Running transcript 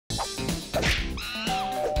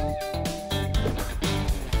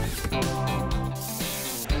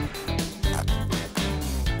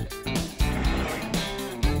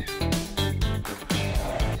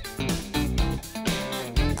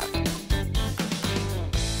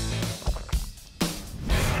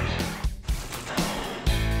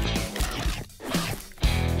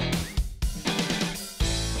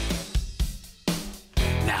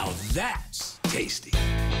That's tasty.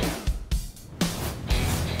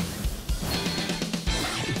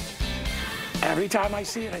 Every time I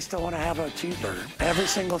see it, I still want to have a cheeseburger. Every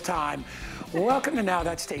single time. Welcome to Now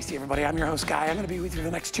That's Tasty, everybody. I'm your host, Guy. I'm going to be with you for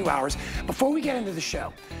the next 2 hours. Before we get into the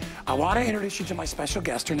show, I want to introduce you to my special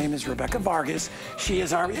guest. Her name is Rebecca Vargas. She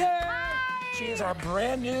is our... She is our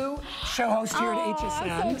brand new show host here at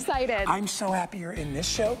HSN. I'm so excited. I'm so happy you're in this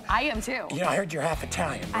show. I am too. You know, I heard you're half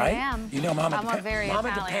Italian, right? I am. You know, Mama Italian.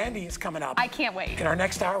 Pandy is coming up. I can't wait. In our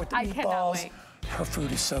next hour with the meatballs. I cannot wait. Her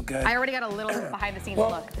food is so good. I already got a little behind the scenes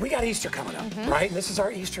look. We got Easter coming up, right? And this is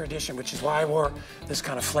our Easter edition, which is why I wore this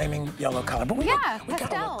kind of flaming yellow color. But we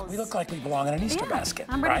look like we belong in an Easter basket.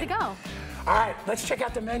 I'm ready to go. All right, let's check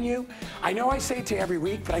out the menu. I know I say it to you every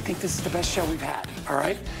week, but I think this is the best show we've had, all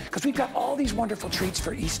right? Because we've got all these wonderful treats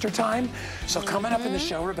for Easter time. So coming up in the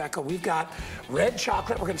show, Rebecca, we've got red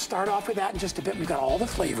chocolate. We're gonna start off with that in just a bit. We've got all the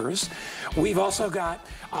flavors. We've also got,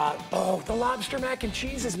 the lobster mac and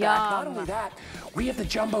cheese is back. Not only that, we have the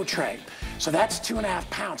jumbo tray. So that's 2.5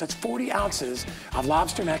 pounds. That's 40 ounces of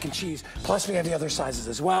lobster mac and cheese. Plus we have the other sizes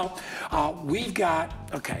as well. We've got,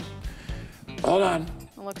 okay, hold on.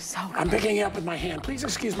 It looks so good. I'm picking it up with my hand. Please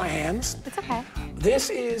excuse my hands. It's okay.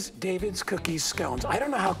 This is David's Cookies Scones. I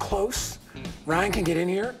don't know how close Ryan can get in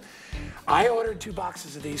here. I ordered 2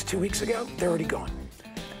 boxes of these 2 weeks ago. They're already gone.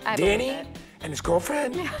 Danny and his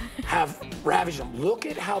girlfriend have ravaged them. Look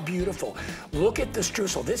at how beautiful. Look at the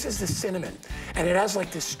streusel. This is the cinnamon. And it has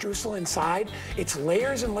like this streusel inside. It's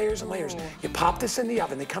layers and layers and layers. You pop this in the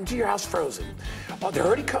oven. They come to your house frozen. Oh, they're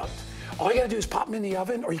already cooked. All you gotta do is pop them in the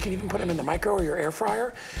oven, or you can even put them in the micro or your air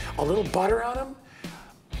fryer. A little butter on them,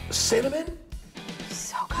 cinnamon,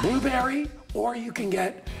 so good. Blueberry, or you can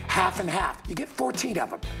get half and half. You get 14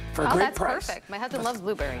 of them for a great price. That's perfect. My husband loves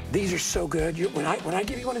blueberry. These are so good. When I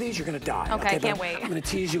give you one of these, you're gonna die. Okay, I can't wait. I'm gonna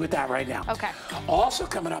tease you with that right now. Okay. Also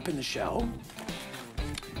coming up in the show,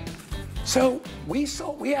 so we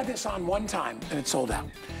had this on one time and it sold out.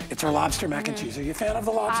 It's our lobster mac and cheese. Are you a fan of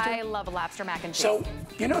the lobster? I love lobster mac and cheese. So,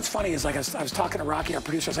 you know what's funny is, like, I was talking to Rocky, our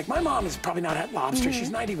producer. I was like, my mom has probably not had lobster. She's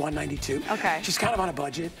 91, 92. Okay. She's kind of on a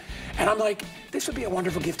budget. And I'm like, this would be a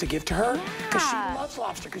wonderful gift to give to her, because she loves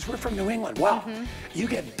lobster, because we're from New England. Well, you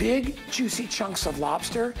get big, juicy chunks of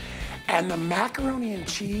lobster, and the macaroni and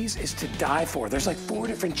cheese is to die for. There's like 4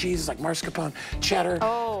 different cheeses, like mascarpone, cheddar,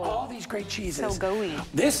 all these great cheeses. So gooey.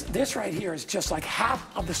 This right here is just like half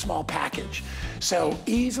of the small package. So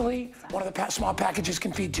easily, one of the small packages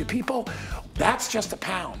can feed 2 people. That's just a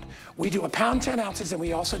pound. We do 1 pound, 10 ounces, and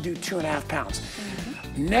we also do 2.5 pounds.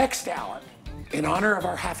 Next hour, in honor of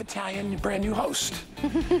our half-Italian brand new host.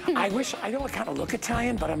 I don't kind of look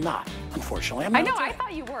Italian, but I'm not, unfortunately. I'm not Italian. I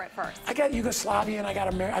thought you were at first. I got Yugoslavian,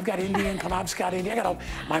 I've got Indian, Penobscot Indian,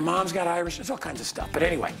 my mom's got Irish, there's all kinds of stuff. But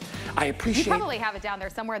anyway, I appreciate. You probably have it down there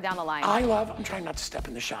somewhere down the line. I'm trying not to step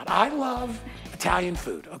in the shot. I love Italian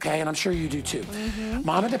food, okay? And I'm sure you do too.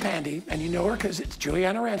 Mama DePandy, and you know her because it's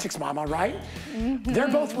Juliana Rancic's mama, right? They're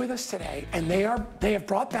both with us today, and they have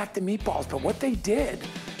brought back the meatballs, but what they did,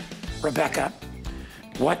 Rebecca,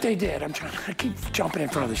 what they did, I keep jumping in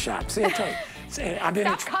front of the shot. See, I tell you, I've been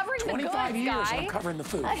here 25 years and I'm covering the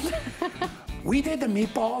food. We did the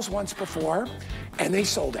meatballs once before and they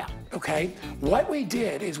sold out, okay? What we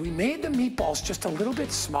did is we made the meatballs just a little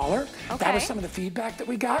bit smaller. That was some of the feedback that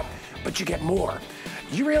we got, but you get more.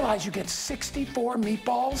 You realize you get 64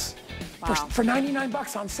 meatballs for 99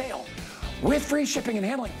 bucks on sale with free shipping and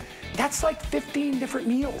handling. That's like 15 different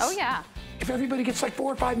meals. Oh yeah. If everybody gets like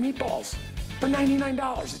 4 or 5 meatballs for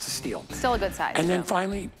 $99, it's a steal. Still a good size. And then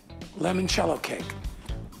finally, limoncello cake.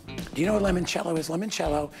 Do you know what limoncello is?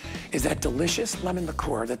 Limoncello is that delicious lemon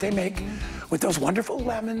liqueur that they make with those wonderful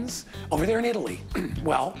lemons over there in Italy.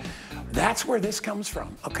 Well, that's where this comes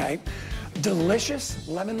from, okay? Delicious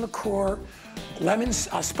lemon liqueur, lemon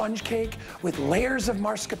sponge cake with layers of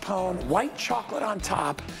mascarpone, white chocolate on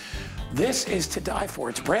top. This is to die for.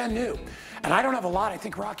 It's brand new. And I don't have a lot. I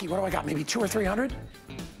think, Rocky, what do I got? Maybe 200 or 300?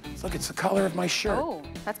 Look, it's the color of my shirt. Oh,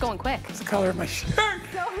 that's going quick. It's the color of my shirt.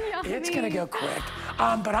 So yummy. It's gonna go quick.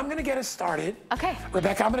 But I'm gonna get us started. Okay.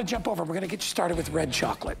 Rebecca, I'm gonna jump over. We're gonna get you started with red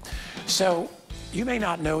chocolate. So you may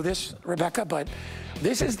not know this, Rebecca, but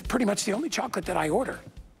this is pretty much the only chocolate that I order.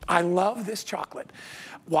 I love this chocolate.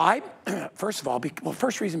 Why? First of all, well,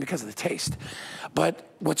 first reason because of the taste. But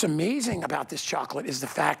what's amazing about this chocolate is the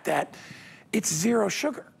fact that it's 0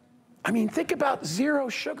 sugar. I mean, think about 0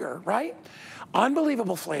 sugar, right?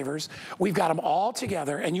 Unbelievable flavors. We've got them all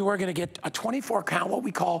together, and you are gonna get a 24 count, what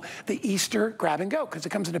we call the Easter grab and go, because it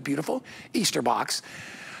comes in a beautiful Easter box.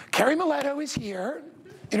 Carrie Miletto is here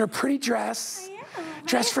in her pretty dress.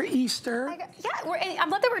 Dressed for Easter. I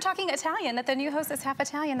love that we're talking Italian, that the new host is half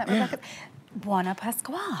Italian, that Rebecca. Buona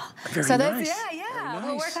Pasqua. Very so nice. Nice.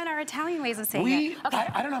 We'll work on our Italian ways of saying it. Okay.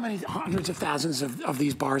 I don't know how many hundreds of thousands of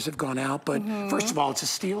these bars have gone out, but first of all, it's a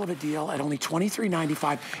steal of a deal at only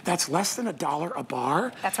 $23.95. That's less than $1 a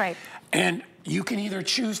bar. That's right. And you can either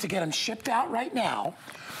choose to get them shipped out right now,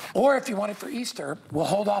 or if you want it for Easter, we'll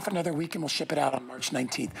hold off another week and we'll ship it out on March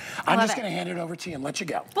 19th. I'm just gonna hand it over to you and let you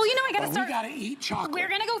go. Well, you know, I gotta start. We gotta eat chocolate. We're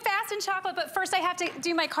gonna go fast in chocolate, but first I have to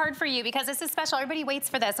do my card for you because this is special. Everybody waits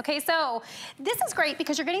for this, okay? So this is great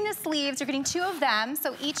because you're getting the sleeves, you're getting 2 of them,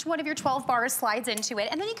 so each one of your 12 bars slides into it,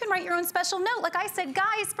 and then you can write your own special note. Like I said,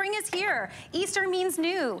 guys, spring is here. Easter means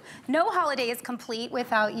new. No holiday is complete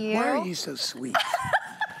without you. Why are you so sweet?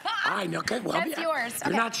 I know, okay, well, that's yours.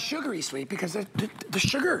 They're not sugary sweet because the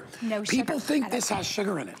sugar. No sugar. People think this has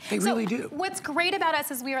sugar in it. They really do. What's great about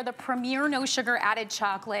us is we are the premier no sugar added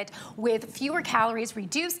chocolate with fewer calories,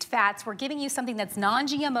 reduced fats. We're giving you something that's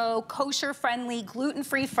non-GMO, kosher friendly,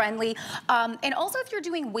 gluten-free friendly. And also if you're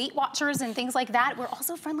doing Weight Watchers and things like that, we're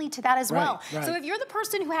also friendly to that as well. Right. So if you're the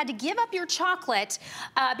person who had to give up your chocolate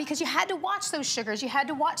because you had to watch those sugars, you had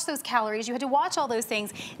to watch those calories, you had to watch all those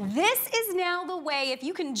things, this is now the way. If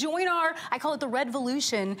you can join our, I call it the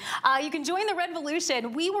Redvolution. You can join the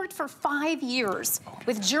Redvolution. We worked for 5 years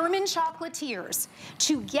with German chocolatiers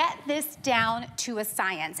to get this down to a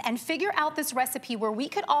science and figure out this recipe where we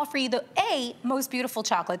could offer you the most beautiful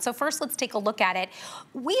chocolate. So first, let's take a look at it.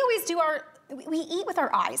 We always do we eat with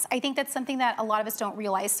our eyes. I think that's something that a lot of us don't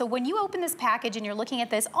realize. So when you open this package and you're looking at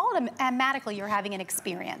this, automatically you're having an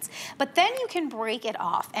experience. But then you can break it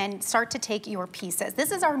off and start to take your pieces.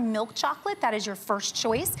 This is our milk chocolate. That is your first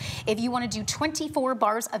choice. If you want to do 24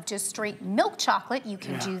 bars of just straight milk chocolate, you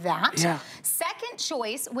can do that. Second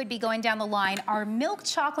choice would be going down the line, our milk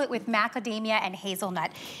chocolate with macadamia and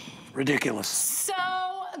hazelnut. Ridiculous. So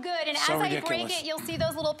good, and so as I break it, you'll see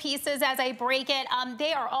those little pieces as I break it.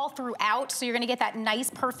 They are all throughout, so you're gonna get that nice,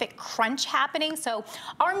 perfect crunch happening. So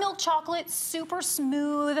our milk chocolate, super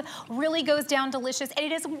smooth, really goes down delicious, and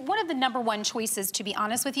it is one of the #1 choices, to be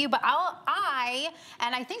honest with you, but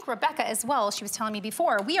and I think Rebecca as well, she was telling me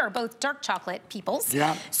before, we are both dark chocolate peoples.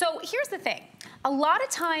 Yeah. So here's the thing. A lot of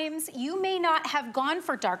times, you may not have gone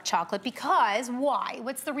for dark chocolate because, why?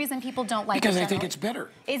 What's the reason people don't like it? Because they think it's bitter.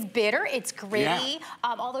 It's bitter, it's gritty,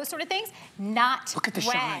 all those sort of things. Not Look at the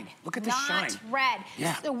red. shine. Look at the shine. Not red.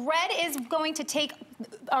 Yeah. The red is going to take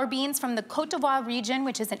our beans from the Côte d'Ivoire region,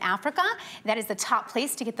 which is in Africa. That is the top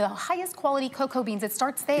place to get the highest quality cocoa beans. It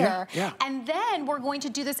starts there. And then we're going to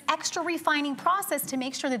do this extra refining process to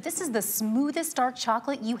make sure that this is the smoothest dark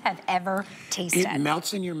chocolate you have ever tasted. It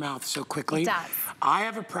melts in your mouth so quickly. It does. I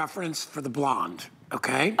have a preference for the blonde.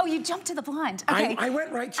 Okay. Oh, you jumped to the blonde. Okay. I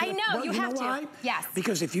went right to it. I know, well, you have to. Why? Yes.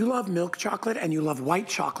 Because if you love milk chocolate and you love white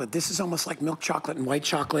chocolate, this is almost like milk chocolate and white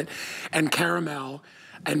chocolate and caramel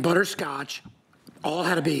and butterscotch all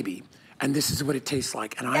had a baby. And this is what it tastes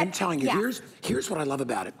like. And I'm telling you, here's what I love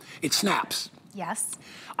about it. It snaps. Yes.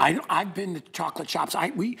 I've been to chocolate shops.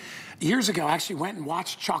 We years ago actually went and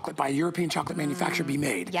watched chocolate by a European chocolate manufacturer be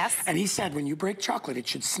made. Yes. And he said when you break chocolate, it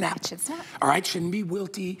should snap. It should snap. All right, shouldn't be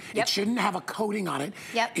wilty. It shouldn't have a coating on it.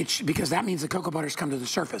 Because that means the cocoa butters come to the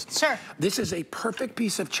surface. Sure. This is a perfect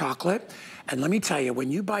piece of chocolate. And let me tell you, when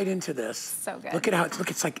you bite into this, so good. Look at how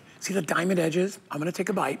it's like, see the diamond edges? I'm gonna take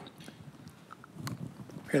a bite.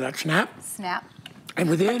 Hear that snap? Snap. And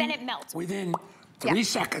but then it melts. Within 3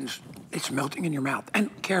 seconds, it's melting in your mouth. And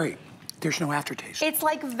Carrie, there's no aftertaste. It's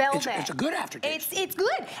like velvet. It's a good aftertaste. It's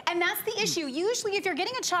good, and that's the issue. Usually if you're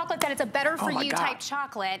getting a chocolate that it's a better for you type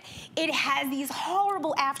chocolate, it has these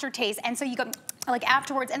horrible aftertastes, and so you go like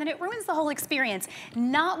afterwards, and then it ruins the whole experience.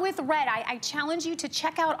 Not with red. I challenge you to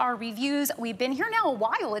check out our reviews. We've been here now a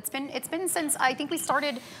while. It's been since I think we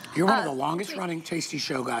started. You're one of the longest running Tasty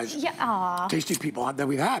Show guys. Yeah. Tasty people that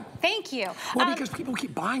we've had. Thank you. Well, because people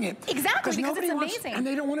keep buying it. Exactly, because it's amazing. And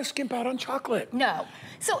they don't want to skimp out on chocolate. No.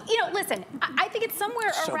 So, listen, I think it's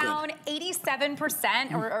somewhere around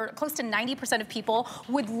 87% or close to 90% of people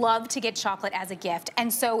would love to get chocolate as a gift.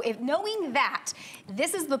 And so knowing that,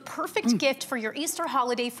 this is the perfect gift for your Easter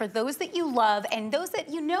holiday for those that you love and those that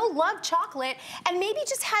love chocolate and maybe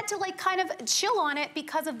just had to kind of chill on it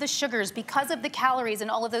because of the sugars, because of the calories and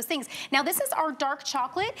all of those things. Now, this is our dark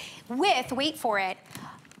chocolate with, wait for it,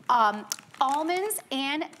 almonds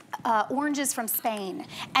and oranges from Spain.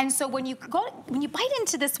 And so when you bite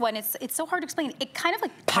into this one, it's so hard to explain. It kind of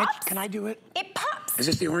like pops. Can I do it? It pops. Is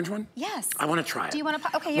this the orange one? Yes. I want to try it. Do you want to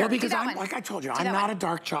pop? Okay, here, well, because do that I'm, one. like I told you, Do I'm that not one. a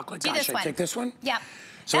dark chocolate guy. Do this Should one. I take this one? Yeah.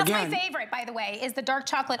 So That's again, my favorite, by the way, is the dark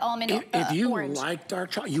chocolate almond if you orange. like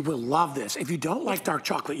dark chocolate, you will love this. If you don't like dark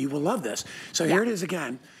chocolate, you will love this. So here it is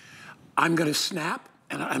again. I'm going to snap.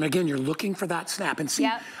 And again, you're looking for that snap. And see,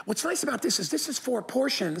 what's nice about this is 4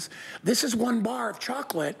 portions. This is 1 bar of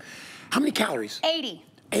chocolate. How many calories? 80.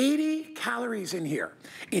 80 calories in here.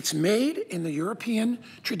 It's made in the European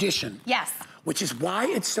tradition. Yes. Which is why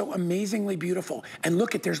it's so amazingly beautiful. And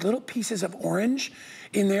look there's little pieces of orange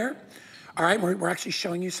in there. All right, we're actually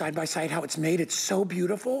showing you side by side how it's made. It's so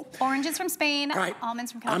beautiful. Oranges from Spain, all right,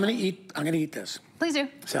 almonds from California. I'm gonna eat this. Please do.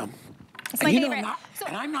 So, it's my favorite.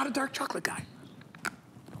 And I'm not a dark chocolate guy.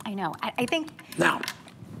 I know. I think. Now,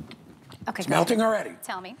 okay, it's melting already.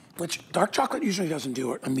 Tell me. Which dark chocolate usually doesn't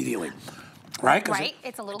do it immediately, right? Right.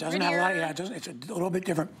 It's a little doesn't grittier. have a lot. Yeah, it doesn't. It's a little bit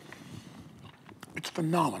different. It's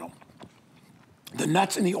phenomenal. The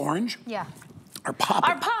nuts in the orange. Yeah. Are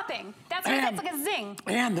popping. That's what it's like a zing.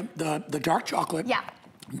 And the dark chocolate. Yeah.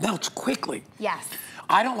 Melts quickly. Yes.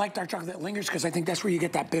 I don't like dark chocolate that lingers because I think that's where you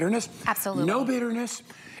get that bitterness. Absolutely. No bitterness.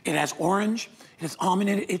 It has orange. It has almond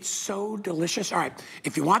in it. It's so delicious. All right,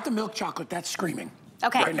 if you want the milk chocolate, that's screaming.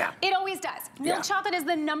 Okay. Right now. It always does. Milk chocolate is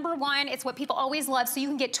the #1. It's what people always love. So you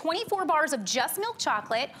can get 24 bars of just milk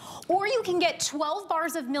chocolate, or you can get 12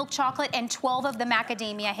 bars of milk chocolate and 12 of the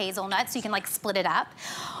macadamia hazelnuts. So you can like split it up.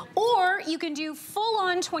 Or you can do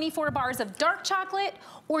full-on 24 bars of dark chocolate,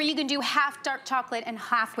 or you can do half dark chocolate and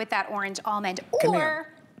half with that orange almond. Or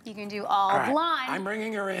you can do all blonde. I'm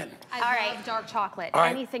bringing her in. I love dark chocolate. All right.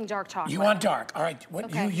 Anything dark chocolate. You want dark. All right.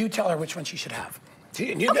 You tell her which one she should have.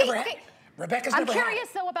 You've never had. Rebecca's never had. I'm curious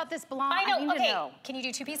though about this blonde. I know. I need to know. Can you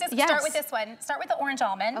do 2 pieces? Yes. Start with this one. Start with the orange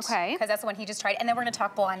almond. Okay. Because that's the one he just tried. And then we're going to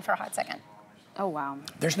talk blonde for a hot second. Oh, wow.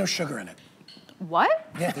 There's no sugar in it. What?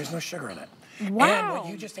 Yeah, there's no sugar in it. Wow. And what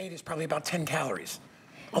you just ate is probably about 10 calories.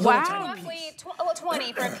 Roughly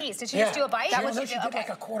 20 for a piece. Did you just do a bite? That was she did like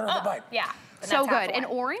a quarter of a bite. Yeah. So good. And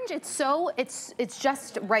orange, it's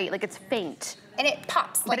just right. Like it's faint. And it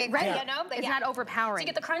pops. Like it's not overpowering. So you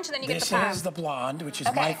get the crunch and then you get the This pop. is the blonde, which is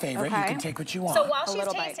my favorite. You can take what you want. So while she's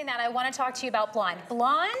tasting that, I want to talk to you about blonde.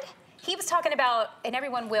 Blonde, he was talking about, and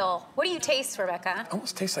everyone will. What do you taste, Rebecca?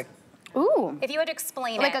 Almost tastes like. Ooh. If you had to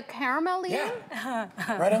explain like it. a caramel? Yeah.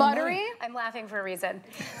 Right on buttery? I'm laughing for a reason.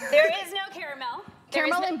 There is no caramel.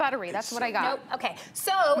 Caramel and buttery, that's what I got. Nope, okay.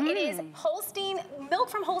 So it is Holstein, milk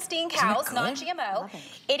from Holstein cows, non-GMO.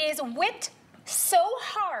 It is whipped so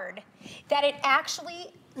hard that it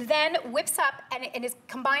actually then whips up and is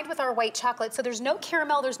combined with our white chocolate. So there's no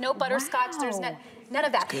caramel, there's no butterscotch, there's none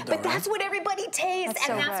of that. Good though, but that's what everybody tastes, That's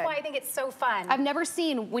and so that's good. why I think it's so fun. I've never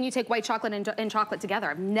seen when you take white chocolate and chocolate together.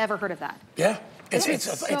 I've never heard of that. Yeah. It's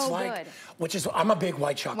so like, good. which is, I'm a big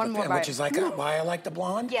white chocolate fan, which is like why I like the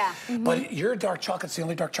blonde. Yeah. But your dark chocolate's the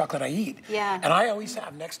only dark chocolate I eat. Yeah. And I always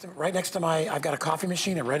have right next to I've got a coffee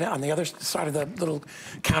machine, and right on the other side of the little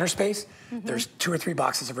counter space, there's 2 or 3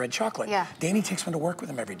 boxes of red chocolate. Yeah. Danny takes one to work with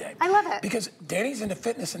him every day. I love it. Because Danny's into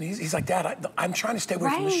fitness, and he's like, Dad, I'm trying to stay away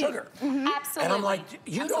from the sugar. Absolutely. And I'm like,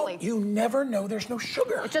 you never know there's no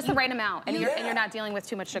sugar. It's just the right amount, and you're not dealing with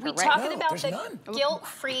too much sugar, We're right? talking No, about there's the none.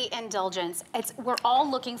 guilt-free indulgence. We're all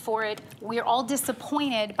looking for it. We're all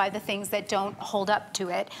disappointed by the things that don't hold up to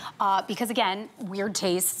it. Because again, weird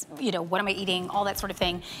tastes, what am I eating, all that sort of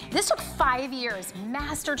thing. This took 5 years.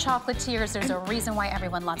 Master chocolatiers, there's a reason why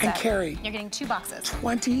everyone loves it. And Carrie, you're getting 2 boxes.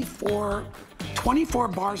 24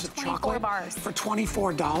 bars of chocolate for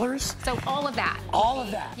 $24. So all of that. All of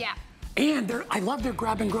that. Yeah. And I love their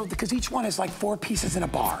grab and go because each one is like 4 pieces in a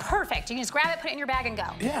bar. Perfect. You can just grab it, put it in your bag, and go.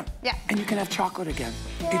 Yeah. Yeah. And you can have chocolate again.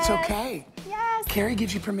 Yes. It's okay. Yes. Carrie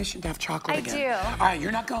gives you permission to have chocolate again. I do. All right,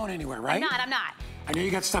 you're not going anywhere, right? I'm not. I know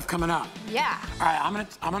you got stuff coming up. Yeah. All right,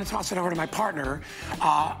 I'm gonna toss it over to my partner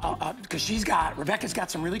because Rebecca's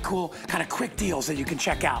got some really cool kind of quick deals that you can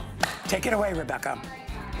check out. Take it away, Rebecca.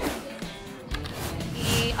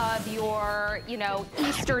 Of your,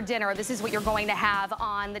 Easter dinner. This is what you're going to have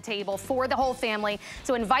on the table for the whole family.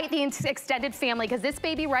 So invite the extended family because this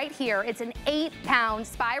baby right here, it's an 8-pound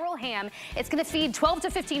spiral ham. It's going to feed 12 to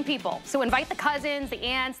 15 people. So invite the cousins, the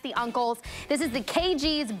aunts, the uncles. This is the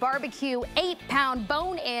KG's Barbecue 8-pound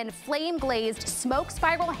bone-in flame-glazed smoked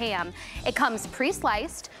spiral ham. It comes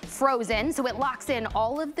pre-sliced, frozen, so it locks in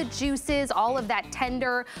all of the juices, all of that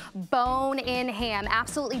tender bone-in ham.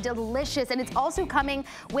 Absolutely delicious. And it's also coming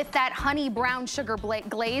with that honey brown sugar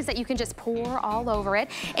glaze that you can just pour all over it.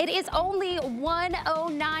 It is only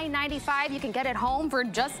 $109.95. You can get it home for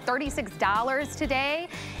just $36 today.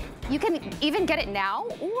 You can even get it now,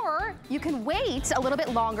 or you can wait a little bit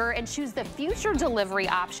longer and choose the future delivery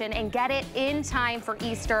option and get it in time for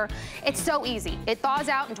Easter. It's so easy. It thaws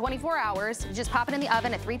out in 24 hours. You just pop it in the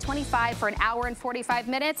oven at 325 for an hour and 45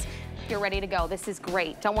 minutes. You're ready to go. This is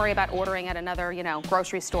great. Don't worry about ordering at another,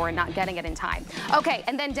 grocery store and not getting it in time. Okay,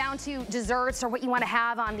 and then down to desserts or what you want to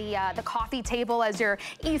have on the coffee table as your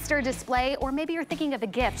Easter display, or maybe you're thinking of a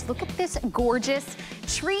gift. Look at this gorgeous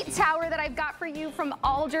treat tower that I've got for you from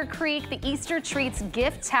Alder Creek, the Easter Treats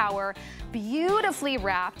Gift Tower. Beautifully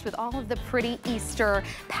wrapped with all of the pretty Easter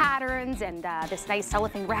patterns and this nice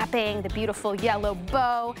cellophane wrapping, the beautiful yellow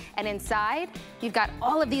bow, and inside you've got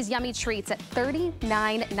all of these yummy treats at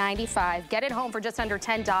 $39.95. Get it home for just under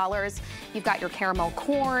 $10. You've got your caramel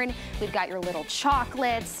corn, we've got your little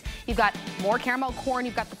chocolates, you've got more caramel corn,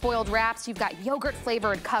 you've got the foiled wraps, you've got yogurt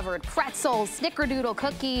flavored covered pretzels, snickerdoodle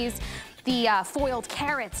cookies, the foiled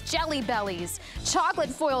carrots, jelly bellies, chocolate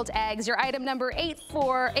foiled eggs, your item number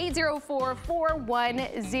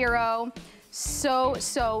 8040410.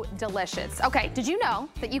 So delicious. Okay, did you know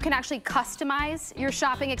that you can actually customize your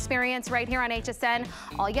shopping experience right here on HSN?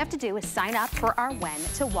 All you have to do is sign up for our When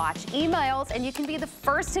to Watch emails, and you can be the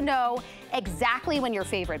first to know exactly when your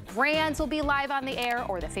favorite brands will be live on the air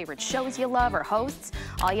or the favorite shows you love or hosts.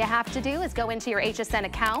 All you have to do is go into your HSN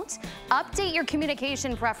account, update your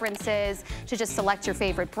communication preferences to just select your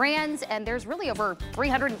favorite brands, and there's really over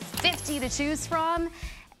 350 to choose from.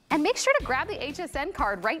 And make sure to grab the HSN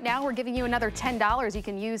card. Right now, we're giving you another $10 you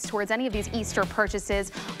can use towards any of these Easter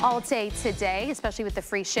purchases all day today, especially with the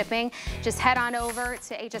free shipping. Just head on over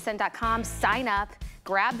to hsn.com, sign up,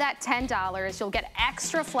 grab that $10. You'll get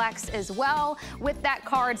extra flex as well with that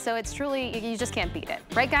card, so it's truly, you just can't beat it.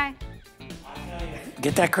 Right, Guy?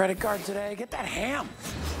 Get that credit card today. Get that ham.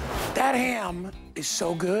 That ham is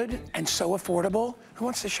so good and so affordable. Who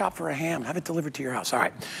wants to shop for a ham? Have it delivered to your house. All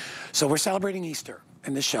right. So we're celebrating Easter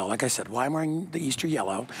in this show. Like I said, why I'm wearing the Easter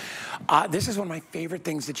yellow. This is one of my favorite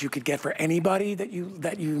things that you could get for anybody that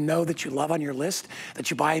you know that you love on your list, that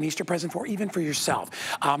you buy an Easter present for, even for yourself.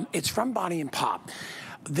 It's from Bonnie and Pop.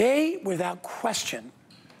 They, without question,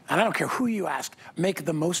 and I don't care who you ask, make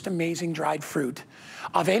the most amazing dried fruit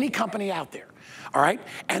of any company out there. All right?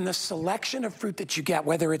 And the selection of fruit that you get,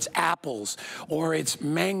 whether it's apples or it's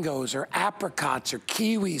mangoes or apricots or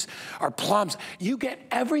kiwis or plums, you get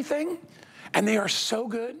everything, and they are so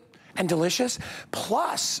good and delicious.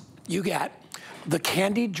 Plus, you get the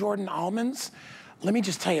candied Jordan almonds. Let me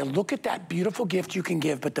just tell you, look at that beautiful gift you can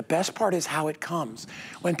give, but the best part is how it comes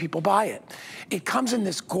when people buy it. It comes in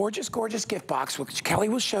this gorgeous, gorgeous gift box, which Kelly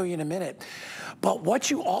will show you in a minute. But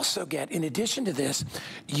what you also get, in addition to this,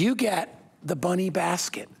 you get the bunny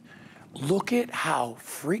basket. Look at how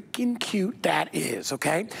freaking cute that is,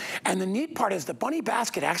 okay? And the neat part is the bunny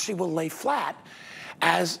basket actually will lay flat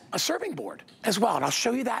as a serving board as well, and I'll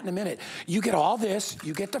show you that in a minute. You get all this,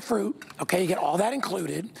 you get the fruit, okay? You get all that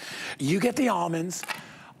included. You get the almonds.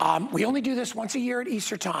 We only do this once a year at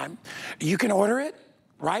Easter time. You can order it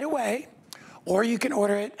right away, or you can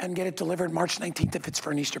order it and get it delivered March 19th if it's for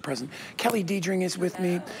an Easter present. Kelly Diedring is with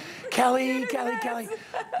me. Kelly.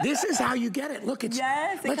 This is how you get it. Look, it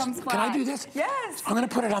comes flat. Can I do this? Yes. I'm gonna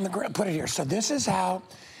put it on the ground, put it here. So this is how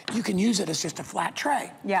you can use it as just a flat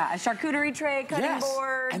tray. Yeah, a charcuterie tray, cutting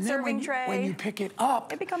board, and then serving tray. When you pick it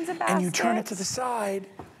up, it becomes a basket. And you turn it to the side,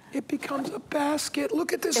 it becomes a basket.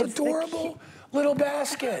 Look at this adorable little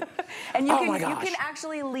basket. And you my gosh. You can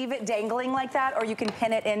actually leave it dangling like that, or you can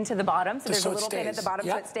pin it into the bottom. So there's a little pin at the bottom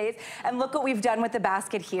so it stays. And look what we've done with the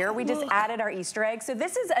basket here. We just added our Easter egg. So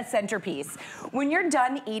this is a centerpiece. When you're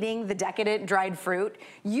done eating the decadent dried fruit,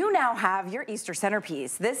 you now have your Easter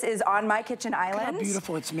centerpiece. This is on my kitchen island. Look how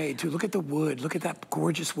beautiful it's made too. Look at the wood. Look at that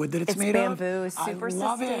gorgeous wood that it's made bamboo, of. It's bamboo, super I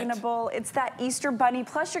love sustainable. It's that Easter bunny,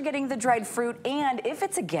 plus you're getting the dried fruit. And if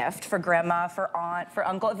it's a gift for grandma, for aunt, for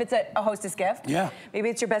uncle, if it's a hostess gift, maybe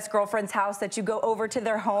it's your best girlfriend's house that you go over to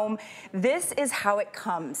their home, this is how it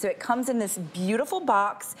comes. So it comes in this beautiful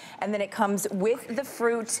box, and then it comes with the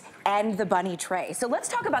fruit and the bunny tray. So let's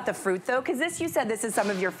talk about the fruit though, because you said this is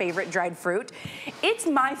some of your favorite dried fruit. It's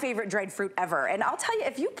my favorite dried fruit ever. And I'll tell you,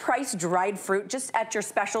 if you price dried fruit just at your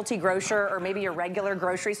specialty grocer or maybe your regular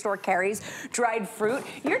grocery store carries dried fruit,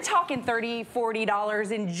 you're talking $30,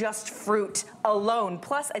 $40 in just fruit alone.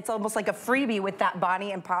 Plus, it's almost like a freebie with that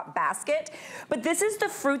Bonnie and Pop basket. But this is the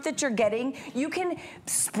fruit that you're getting. You can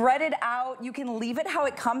spread it out. You can leave it how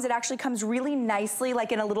it comes. It actually comes really nicely,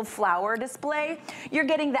 like in a little flower display. You're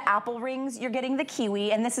getting the apple rings. You're getting the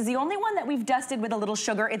kiwi. And this is the only one that we've dusted with a little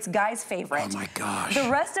sugar. It's Guy's favorite. Oh my gosh. The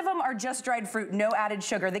rest of them are just dried fruit, no added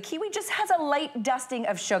sugar. The kiwi just has a light dusting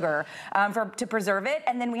of sugar to preserve it.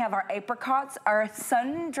 And then we have our apricots, our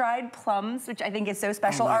sun-dried plums, which I think is so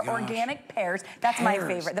special. Our organic pears. That's my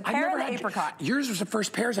favorite. The pear and the apricot. Yours was the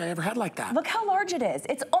first pears I ever had like that. Look how large it is.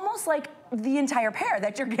 It's almost like the entire pear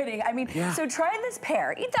that you're getting. I mean, so try this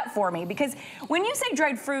pear. Eat that for me, because when you say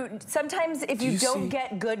dried fruit, sometimes if you don't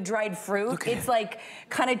get good dried fruit, it's like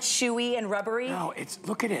kind of chewy and rubbery. No,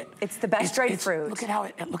 look at it. It's the best dried fruit. Look at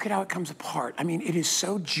how it comes apart. I mean, it is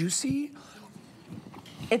so juicy.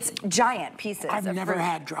 It's giant pieces. I've never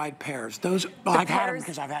had dried pears. I've had them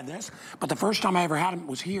because I've had this, but the first time I ever had them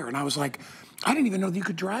was here, and I was like, I didn't even know that you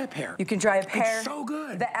could dry a pear. You can dry a pear. It's so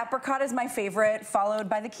good. The apricot is my favorite, followed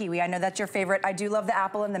by the kiwi. I know that's your favorite. I do love the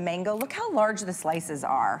apple and the mango. Look how large the slices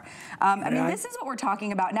are. I mean, this is what we're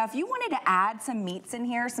talking about. Now, if you wanted to add some meats in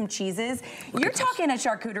here, some cheeses, you're talking a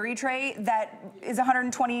charcuterie tray that is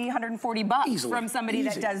 120, 140 bucks from somebody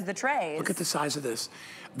that does the trays. Look at the size of this.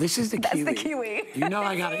 This is the kiwi. That's the kiwi. You know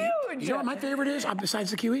I got it. You know what my favorite is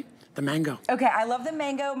besides the kiwi? The mango. Okay, I love the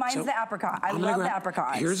mango. Mine's the apricot. I love the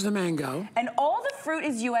apricots. Here's the mango. And all the fruit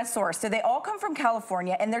is U.S. sourced, so they all come from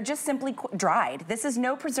California, and they're just simply dried. This is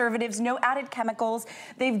no preservatives, no added chemicals.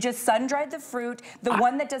 They've just sun-dried the fruit. The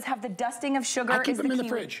one that does have the dusting of sugar is the kiwi. I keep them in the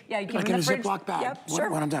fridge. Yeah, you keep them in the fridge. Like in a Ziploc bag. Yep, sure.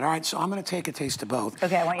 When I'm done. All right, so I'm going to take a taste of both.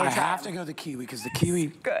 Okay, I want you to try. I have to go the kiwi because the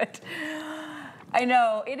kiwi. Good. I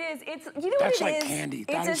know, it is. It's, you know that's what it like is? Candy.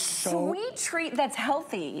 It's a sweet treat that's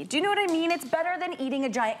healthy. Do you know what I mean? It's better than eating a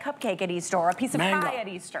giant cupcake at Easter or a piece of pie at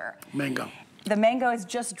Easter. Mango. The mango is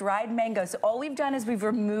just dried mango. So all we've done is we've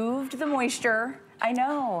removed the moisture. I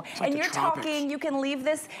know. Like and you're talking, you can leave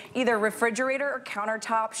this either refrigerator or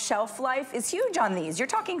countertop. Shelf life is huge on these. You're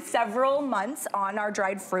talking several months on our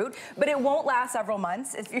dried fruit, but it won't last several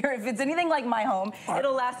months. If it's anything like my home,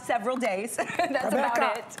 it'll last several days. That's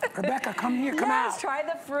about it. Rebecca, come here, come out. Yes, try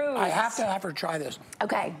the fruit. I have to have her try this.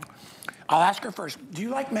 Okay. I'll ask her first. Do you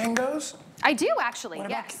like mangoes? I do, actually, what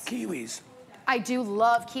about kiwis? I do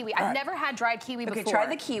love kiwi. I've never had dried kiwi before. Okay, try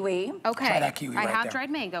the kiwi. Okay. Try that kiwi I have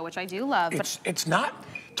dried mango, which I do love. It's not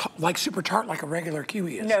like super tart like a regular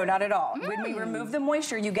kiwi is. No, not at all. When we remove the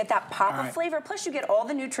moisture, you get that pop of flavor, plus you get all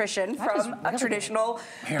the nutrition from a traditional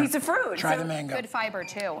piece of fruit. Try the mango. Good fiber,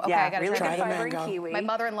 too. Okay, yeah, I gotta really try good fiber in kiwi. My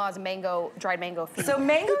mother-in-law's dried mango feed. So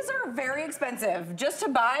mangoes are very expensive, just to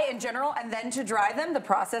buy in general, and then to dry them, the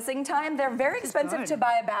processing time, they're very expensive to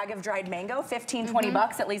buy a bag of dried mango, 15, 20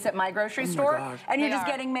 bucks, at least at my grocery store, and you're just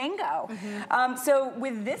getting mango. So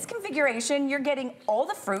with this configuration, you're getting all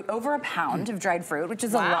the fruit, over a pound of dried fruit, which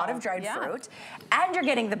is a lot of dried fruit, and you're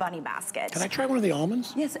getting the bunny basket. Can I try one of the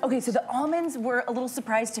almonds? Yes, okay, so the almonds were a little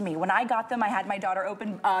surprise to me. When I got them, I had my daughter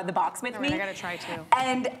open the box with me. I gotta try too.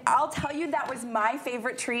 And I'll tell you, that was my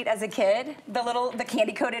favorite treat as a kid, the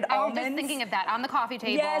candy-coated almonds. I'm just thinking of that, on the coffee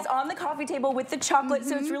table. Yes, on the coffee table with the chocolate,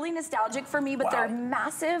 so it's really nostalgic for me, but they're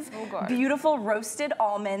massive, beautiful roasted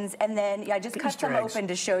almonds, and then I just cut them open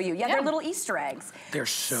to show you. Yeah, they're little Easter eggs. They're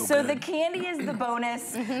so good. So the candy is the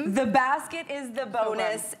bonus, the basket is the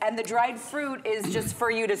bonus, and the dried fruit is just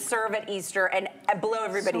for you to serve at Easter and blow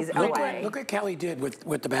everybody's away. Look what Kelly did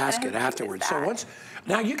with the basket afterwards. So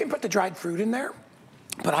now you can put the dried fruit in there,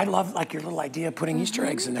 but I love like your little idea of putting Easter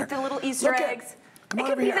eggs in there. Put the little Easter eggs. It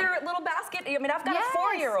could be their little basket. I mean, I've got a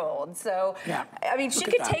 4-year-old, so I mean, she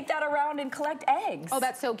could take that around and collect eggs. Oh,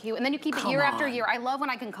 that's so cute. And then you keep it year after year. I love when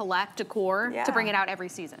I can collect decor to bring it out every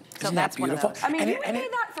season. So that's beautiful? One of those. I mean, you would pay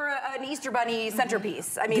that for an Easter bunny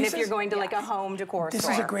centerpiece. I mean, if you're going to like a home decor store. This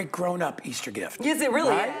is a great grown-up Easter gift. Yes, it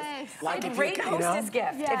really is. Like a great hostess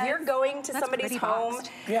gift. If you're going to somebody's home,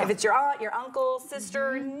 if it's your aunt, your uncle,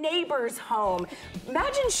 sister, neighbor's home,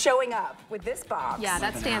 imagine showing up with this box. Yeah,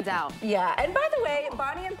 that stands out. Yeah, and by the way,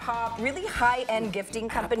 Bonnie and Pop, really high-end gifting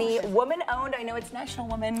company, woman-owned. I know it's National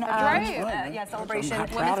Woman celebration.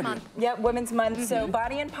 Women's Month. Yeah, Women's Month. So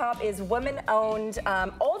Bonnie and Pop is woman-owned.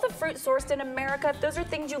 All the fruit sourced in America. If those are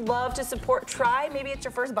things you love to support, try. Maybe it's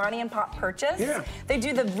your first Bonnie and Pop purchase. Yeah. They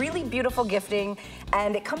do the really beautiful gifting,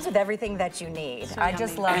 and it comes with everything that you need. So I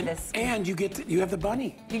just love this. And you have the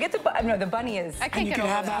bunny. You get the bunny is. I can't get over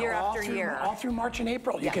that. Year after year. All through March and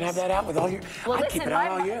April. You can have that out with all your. Well, I keep it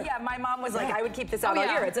out all year. Yeah, my mom was like, I would keep this out all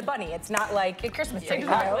year. It's a bunny. It's not like a Christmas tree.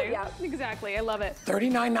 Exactly. You know? Yeah, exactly. I love it.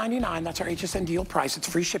 $39.99. That's our HSN deal price. It's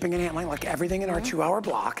free shipping and handling, like everything in our 2-hour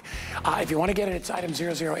block. If you want to get it, it's item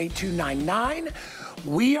 008299.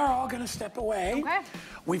 We are all going to step away. Okay.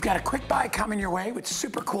 We've got a quick buy coming your way with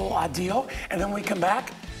super cool deal, and then when we come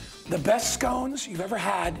back, the best scones you've ever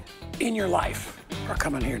had in your life are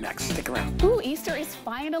coming here next. Stick around. Ooh, Easter is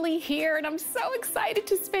finally here, and I'm so excited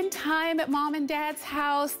to spend time at Mom and Dad's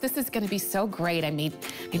house. This is gonna be so great. I made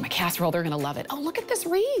my casserole, they're gonna love it. Oh, look at this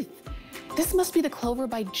wreath. This must be the Clover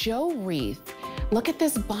by Joe wreath. Look at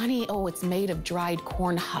this bunny. Oh, it's made of dried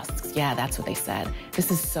corn husks. Yeah, that's what they said.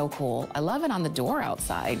 This is so cool. I love it on the door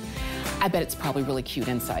outside. I bet it's probably really cute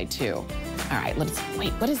inside too. All right,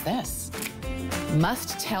 wait, what is this?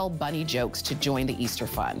 Must tell bunny jokes to join the Easter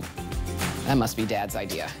fun. That must be Dad's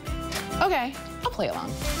idea. Okay, I'll play along.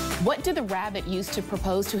 What did the rabbit use to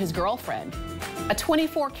propose to his girlfriend? A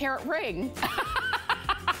 24-karat ring.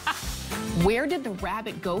 Where did the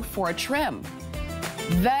rabbit go for a trim?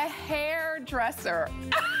 The hairdresser.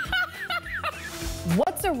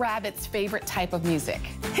 What's a rabbit's favorite type of music?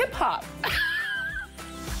 Hip hop.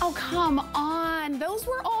 Oh, come on. Those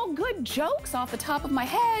were all good jokes off the top of my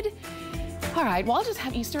head. All right, well, I'll just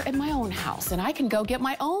have Easter in my own house, and I can go get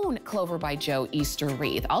my own Clover by Joe Easter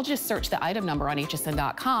wreath. I'll just search the item number on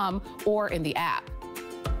hsn.com or in the app.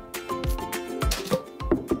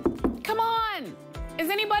 Come on. Is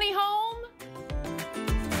anybody home?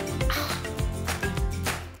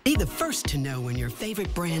 Be the first to know when your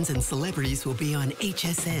favorite brands and celebrities will be on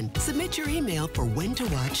HSN. Submit your email for when to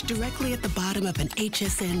watch directly at the bottom of an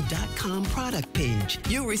hsn.com product page.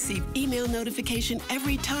 You'll receive email notification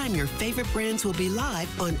every time your favorite brands will be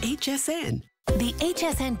live on HSN. The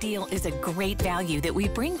HSN deal is a great value that we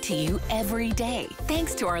bring to you every day.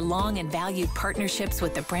 Thanks to our long and valued partnerships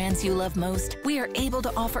with the brands you love most, we are able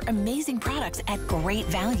to offer amazing products at great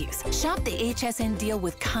values. Shop the HSN deal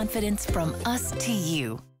with confidence from us to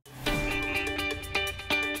you.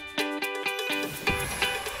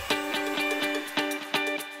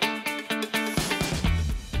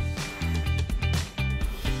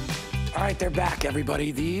 All right, they're back,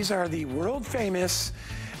 everybody. These are the world famous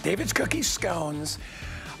David's Cookies scones.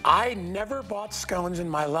 I never bought scones in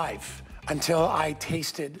my life until I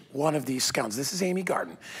tasted one of these scones. This is Amy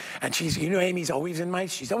Garden, and she's, you know, Amy's always in my,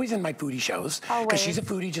 she's always in my foodie shows because she's a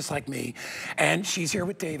foodie just like me, and she's here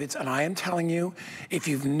with David's, and I am telling you, if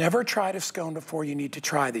you've never tried a scone before, you need to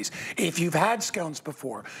try these. If you've had scones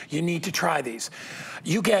before, you need to try these.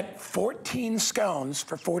 You get 14 scones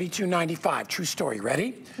for $42.95. True story.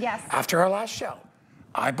 Ready? Yes. After our last show,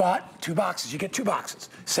 I bought 2 boxes. You get 2 boxes,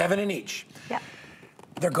 7 in each. Yep.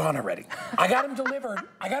 They're gone already. I got them delivered.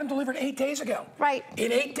 I got them delivered 8 days ago. Right.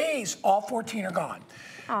 In 8 days, all 14 are gone.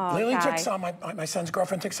 Oh, Lily took some. My son's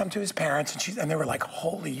girlfriend took some to his parents, and they were like,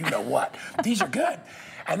 "Holy, you know what? These are good."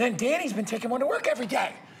 And then Danny's been taking one to work every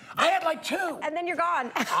day. I had like 2. And then you're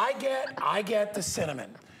gone. I get the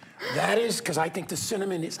cinnamon. That is because I think the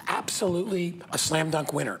cinnamon is absolutely a slam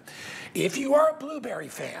dunk winner. If you are a blueberry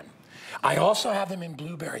fan, I also have them in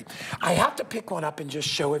blueberry. I have to pick one up and just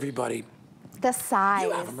show everybody. The size.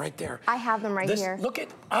 You have them right there. I have them right here. Look at,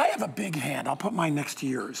 I have a big hand. I'll put mine next to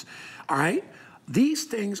yours. All right? These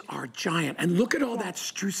things are giant. And look at all that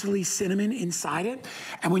streusely cinnamon inside it.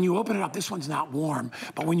 And when you open it up, this one's not warm,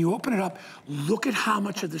 but when you open it up, look at how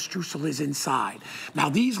much of the streusel is inside. Now,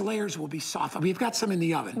 these layers will be soft. We've got some in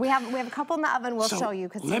the oven. We have a couple in the oven. We'll show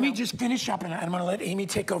you. Let me just finish up, and I'm going to let Amy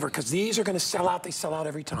take over, because these are going to sell out. They sell out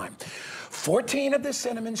every time. 14 of the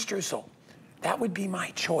cinnamon streusel. That would be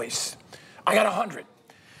my choice. I got 100.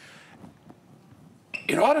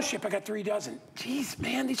 In auto ship, I got 3 dozen. Jeez,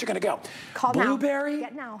 man, these are gonna go. Call blueberry now.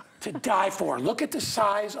 Get now. To die for. Look at the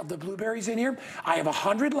size of the blueberries in here. I have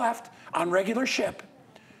 100 left on regular ship.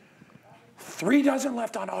 3 dozen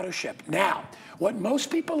left on auto ship. Now, what most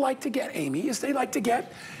people like to get, Amy, is they like to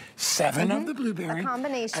get 7 of the blueberry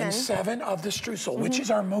and 7 of the streusel, which is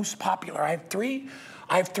our most popular. I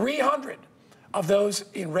have 300 of those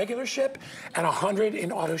in regular ship and 100 in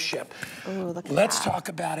auto ship. Ooh, look at Let's talk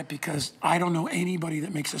about it, because I don't know anybody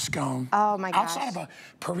that makes a scone outside of a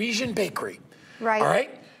Parisian bakery. Right. All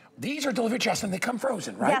right? These are delivered just, and they come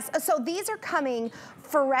frozen, right? Yes, so these are coming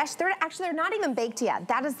fresh. They're not even baked yet.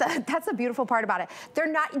 That's the beautiful part about it.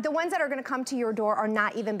 They're not, the ones that are gonna come to your door are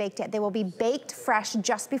not even baked yet. They will be baked fresh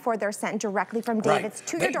just before they're sent directly from David's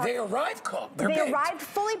to your door. They arrive cooked, They arrive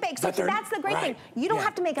fully baked. So that's the great thing. You don't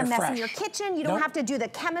have to make a mess in your kitchen. You don't have to do the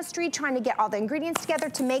chemistry trying to get all the ingredients together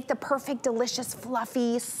to make the perfect, delicious,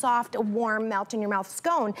 fluffy, soft, warm, melt in your mouth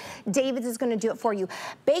scone. David's is gonna do it for you.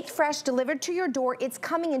 Baked fresh, delivered to your door. It's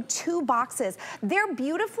coming in in 2 boxes. They're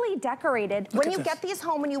beautifully decorated. When you get these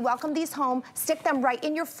home, when you welcome these home, stick them right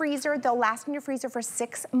in your freezer. They'll last in your freezer for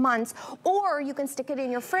 6 months. Or you can stick it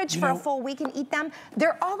in your fridge for a full week and eat them.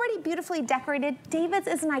 They're already beautifully decorated. David's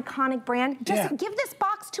is an iconic brand. Just give this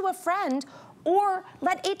box to a friend, or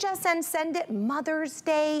let HSN send it. Mother's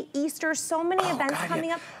Day, Easter, so many events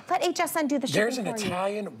coming up. Let HSN do the shipping. There's an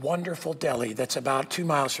Italian wonderful deli that's about 2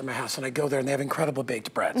 miles from my house, and I go there and they have incredible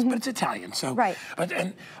baked breads, but it's Italian, so.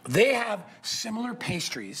 And they have similar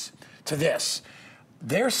pastries to this.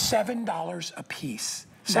 They're $7 a piece.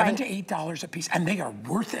 $7 to $8 a piece, and they are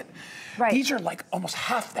worth it. These are like almost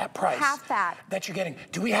half that price. That you're getting.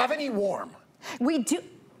 Do we have any warm? We do.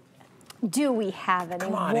 Do we have any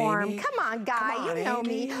warm? Amy. Come on, Guy, you know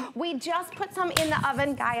me. We just put some in the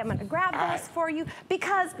oven. Guy, I'm gonna grab this for you,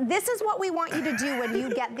 because this is what we want you to do when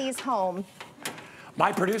you get these home.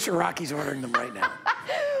 My producer, Rocky's ordering them right now.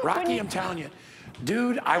 Rocky, I'm telling you.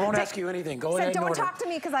 Dude, I won't ask you anything. Go ahead and order. Don't talk to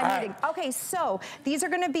me because I'm eating. Okay, so these are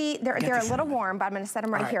gonna be, they're a little warm, but I'm gonna set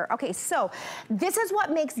them right here. Okay, so this is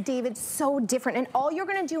what makes David so different. And all you're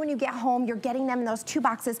gonna do when you get home, you're getting them in those 2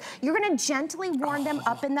 boxes, you're gonna gently warm them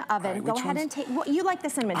up in the oven. Go ahead and take, well, you like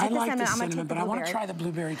the cinnamon. Take the cinnamon. I'm gonna take but I want to try the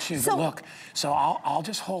blueberry too. So, but look, so I'll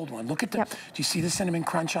just hold one. Look at the, do you see the cinnamon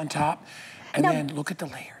crunch on top? And then look at the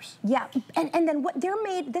layers. Yeah, and then what they're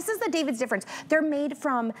made, this is the David's difference. They're made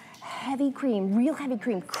from heavy cream, real heavy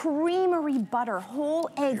cream, creamery butter, whole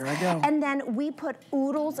eggs. Here I go. And then we put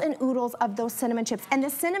oodles and oodles of those cinnamon chips. And the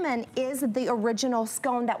cinnamon is the original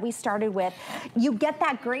scone that we started with. You get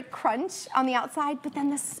that great crunch on the outside, but then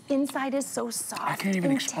the inside is so soft I can't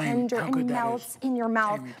even explain tender how good and that melts in your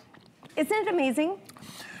mouth. Isn't it amazing?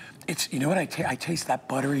 It's, you know what, I taste that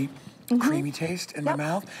buttery, creamy taste in my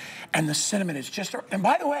mouth, and the cinnamon is just, and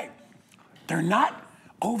by the way, they're not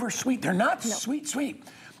over sweet. They're not sweet.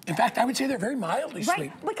 In fact, I would say they're very mildly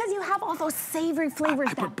sweet. Because you have all those savory flavors.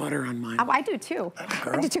 I put butter on mine. Oh, I do too.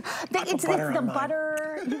 Girl, I do too. It's the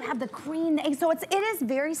butter, you have the cream, the egg, so it is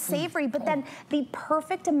very savory, but then the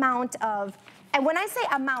perfect amount of, and when I say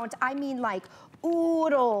amount, I mean like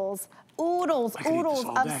oodles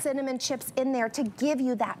of cinnamon chips in there to give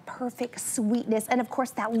you that perfect sweetness, and of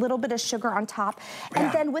course that little bit of sugar on top.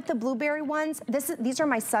 And then with the blueberry ones, these are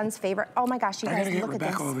my son's favorite. Oh my gosh, you guys, look at this. I gotta get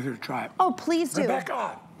Rebecca over here to try it. Oh, please do.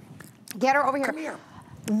 Rebecca. Get her over here. Come here.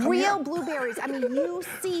 Real blueberries. I mean, you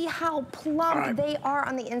see how plump they are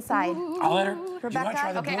on the inside. I'll let her.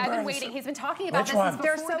 Rebecca? Okay, I've been waiting. He's been talking about this since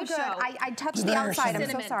They're before so the good. show. I touched the outside.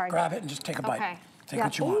 I'm so sorry. Grab it and just take a bite. Okay. Take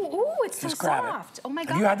what you want. Ooh, it's so soft. Oh my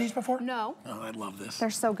God. Have you had these before? No. Oh, I love this. They're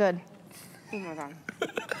so good. Oh my God.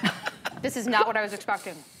 This is not what I was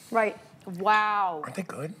expecting. Right. Wow. Aren't they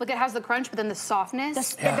good? Look, it has the crunch, but then the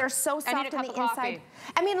softness. They're so soft on the inside.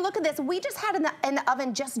 I mean, look at this. We just had in the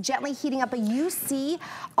oven just gently heating up, but you see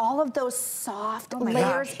all of those soft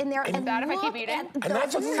layers in there. And bad if I keep eating.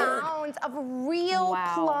 Those mounds of real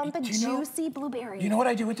plump, juicy blueberries. You know what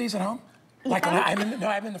I do with these at home? Like when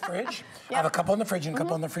I'm in the fridge. I have a couple in the fridge and a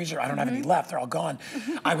couple in the freezer. I don't have any left. They're all gone.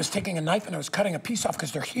 I was taking a knife and I was cutting a piece off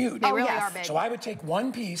because they're huge. They really are big. So I would take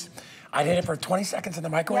one piece. I'd hit it for 20 seconds in the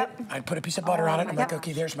microwave. I'd put a piece of butter on it. I'm like,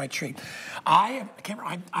 okay, there's my treat. I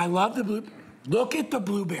love the blue. Look at the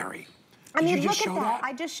blueberry. I mean, look at that.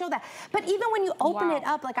 I just showed that. But even when you open it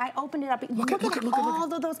up, like I opened it up, look at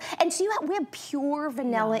all of those. And so we have pure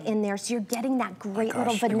vanilla in there, so you're getting that great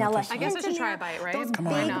little vanilla. I guess I should try a bite, right? Those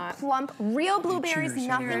big, plump, real blueberries,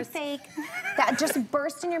 nothing fake. That just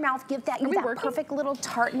burst in your mouth, give that perfect little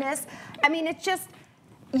tartness. I mean, it's just,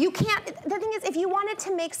 you can't, the thing is, if you wanted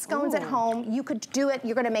to make scones at home, you could do it.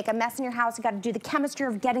 You're gonna make a mess in your house. You gotta do the chemistry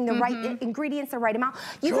of getting the right ingredients, the right amount.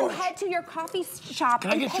 You can head to your coffee shop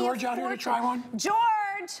and pay. Can I get George out here to try one? George!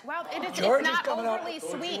 Wow, it's not overly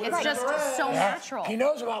sweet. It's just so natural. He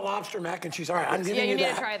knows about lobster mac and cheese. All right, I'm giving you that. You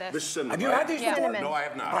need to try this. Have you had these before? No, I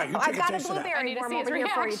have not. All right, you I've take got a a taste of that. blueberry worm over here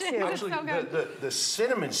for you too. Actually, the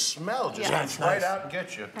cinnamon smell just comes right out and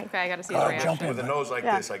gets you. Okay, I gotta see his reaction. Jump in. With a nose like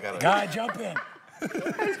this, I gotta. God, jump in.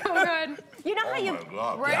 It's so good. You know how you,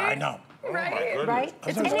 right? Yeah, I know. Oh my goodness. Right?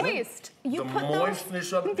 It's moist. The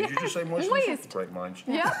moistness of it. Did you just say moistness? Moist. Great minds.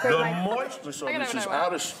 Yeah. The moistness of this is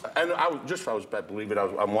out of. And I was bad. Believe it.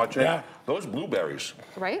 I'm watching it. Those blueberries.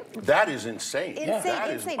 Right. That is insane.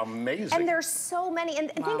 That is amazing. And there's so many.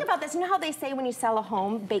 And think about this. You know how they say when you sell a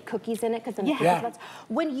home, bake cookies in it because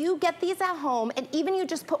when you get these at home, and even you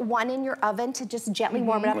just put one in your oven to just gently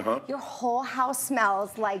warm it up, your whole house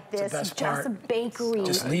smells like this. Just a bakery.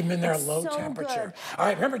 Just leave them in there low temperature. All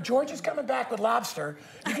right. Remember, George has got coming back with lobster.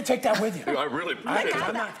 You can take that with you. I really appreciate it.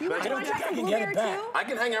 I don't think I can get it back. I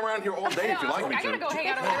can hang around here all day if you like me to. I gotta go hang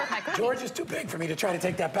out over there with my cookies. George is too big for me to try to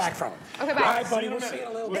take that back from him. Okay, bye. All right, buddy, we'll see you in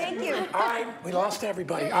a little bit. Thank you. All right, we lost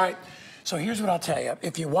everybody. All right, so here's what I'll tell you.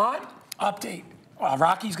 If you want, update.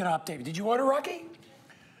 Rocky's gonna update me. Did you order, Rocky?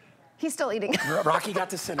 He's still eating. Rocky got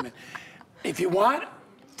the cinnamon. If you want,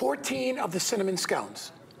 14 of the cinnamon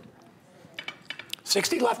scones.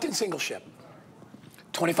 60 left in single ship.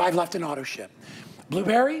 25 left in auto ship.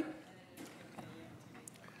 Blueberry,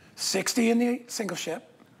 60 in the single ship.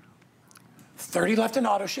 30 left in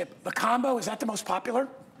auto ship. The combo, is that the most popular?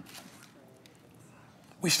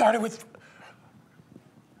 We started with,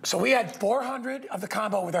 so we had 400 of the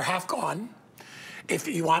combo where they're half gone. If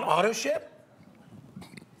you want auto ship,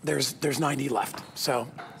 there's 90 left. So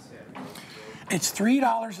it's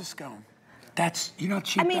 $3 a scone. That's, you know how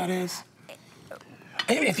cheap that is?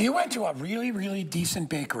 If you went to a really, really decent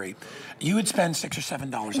bakery, you would spend $6 or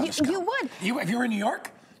 $7 on a scone. You would. If you were in New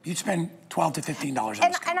York, you'd spend $12 to $15 on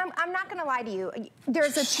a scone. And I'm not gonna lie to you.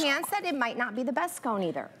 There's a chance that it might not be the best scone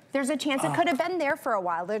either. There's a chance it could have been there for a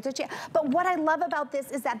while. There's a chance. But what I love about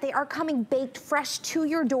this is that they are coming baked fresh to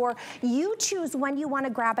your door. You choose when you want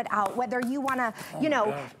to grab it out, whether you want to,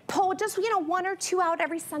 pull just, 1 or 2 out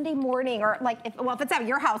every Sunday morning, or like, if it's at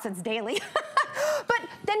your house, it's daily. But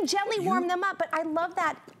then gently warm them up. But I love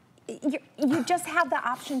that you just have the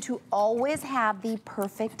option to always have the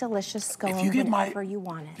perfect, delicious scone whenever you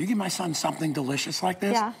want it. If you give my son something delicious like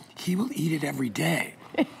this, he will eat it every day.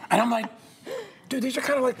 And I'm like, dude, these are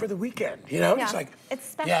kind of like for the weekend, Yeah. He's like, it's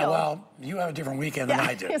special. Yeah, well, you have a different weekend than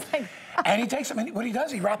I do. Like, and he takes them, and what he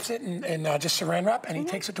does, he wraps it in just saran wrap, and he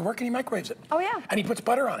takes it to work and he microwaves it. Oh, yeah. And he puts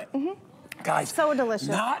butter on it. Guys, so delicious.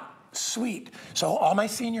 Not sweet. So all my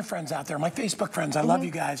senior friends out there, my Facebook friends, I love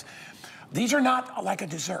you guys. These are not like a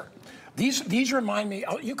dessert. These remind me,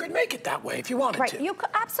 you could make it that way if you wanted to. You could,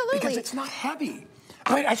 absolutely. Because it's not heavy.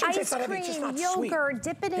 Wait, I shouldn't say it's not heavy, it's just not yogurt, sweet.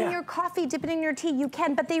 dip it in your coffee, dip it in your tea, you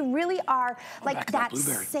can, but they really are like that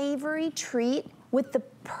savory treat with the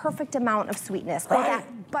perfect amount of sweetness. Or that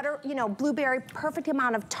butter, blueberry, perfect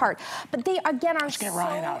amount of tart. But they, again, are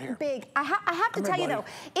so big. I have to tell you, though,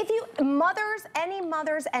 if you, mothers,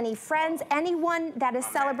 any friends, anyone that is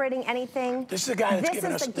celebrating anything, this is the guy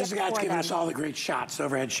that's giving us all the great shots,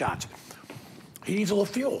 overhead shots. He needs a little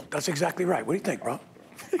fuel. That's exactly right. What do you think, bro?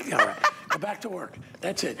 All right. Go back to work.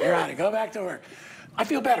 That's it. You're out of it. Go back to work. I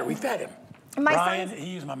feel better. We fed him. Brian,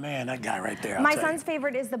 he's my man, that guy right there. My son's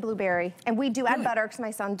favorite is the blueberry. And we do add butter because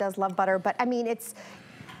my son does love butter. But I mean, it's...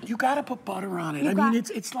 You got to put butter on it. I mean,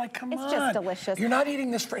 it's like, come on. It's just delicious. You're not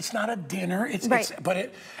eating this it's not a dinner.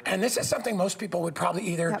 And this is something most people would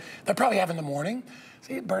probably they'll probably have in the morning.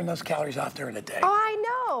 So you burn those calories off during the day. Oh, I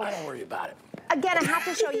know. I don't worry about it. Again, I have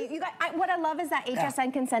to show you. What I love is that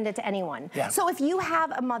HSN can send it to anyone. Yeah. So if you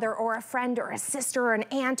have a mother or a friend or a sister or an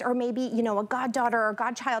aunt or maybe, a goddaughter or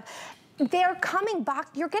godchild, they're coming back.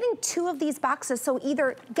 You're getting 2 of these boxes. So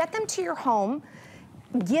either get them to your home,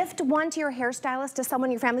 gift one to your hairstylist, to someone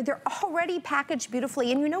in your family. They're already packaged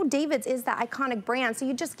beautifully. And David's is the iconic brand, so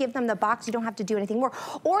you just give them the box. You don't have to do anything more.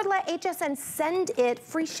 Or let HSN send it,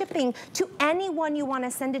 free shipping, to anyone you want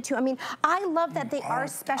to send it to. I mean, I love that they are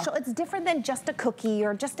special. It's different than just a cookie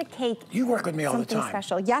or just a cake. You work with me all the time. Something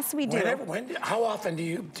special. Yes, we do. How often do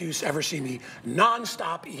you ever see me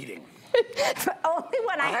non-stop eating? Only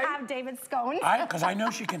when I have David's scones. Because I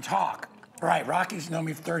know she can talk. Right, Rocky's known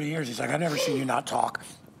me for 30 years. He's like, I've never seen you not talk.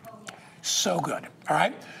 So good, all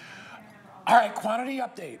right? All right, quantity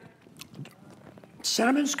update.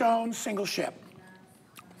 Cinnamon scones, single ship.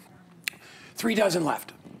 3 dozen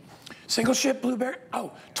left. Single ship blueberry,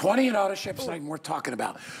 20 in auto ship's not even worth talking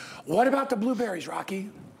about. What about the blueberries, Rocky?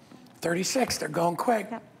 36, they're going quick.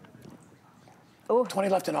 Yep. 20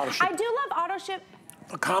 left in auto ship. I do love auto ship.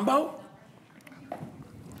 A combo?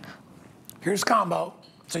 Here's combo.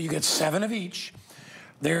 So you get 7 of each.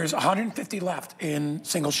 There's 150 left in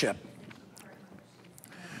single ship.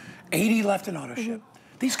 80 left in auto ship.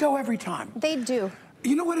 These go every time. They do.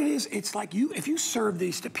 You know what it is? It's like if you serve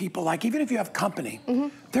these to people, like even if you have company,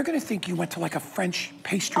 they're gonna think you went to like a French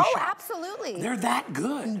pastry shop. Oh, absolutely. They're that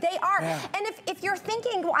good. They are. Yeah. And if you're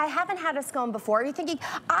thinking, well, I haven't had a scone before, you're thinking,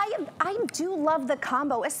 I do love the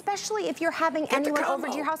combo, especially if you're having anyone over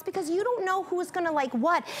to your house, because you don't know who's gonna like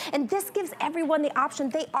what. And this gives everyone the option.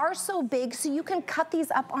 They are so big, so you can cut these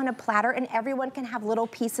up on a platter and everyone can have little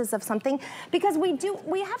pieces of something, because we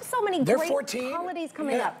have so many great holidays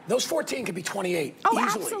coming up. Those 14 could be 28. Oh,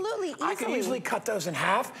 easily. Absolutely. I can easily cut those in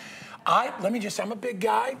half. Let me just say, I'm a big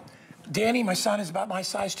guy. Danny, my son, is about my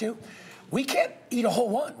size too. we can't eat a whole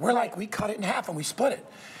one. We're like, we cut it in half and we split it.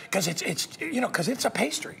 Because it's a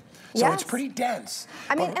pastry. So it's pretty dense.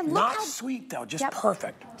 I mean, and look not how sweet though, just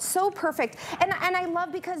perfect. So perfect. And I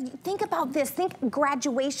love, because think about this. Think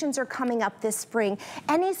graduations are coming up this spring.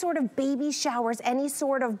 Any sort of baby showers, any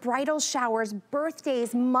sort of bridal showers,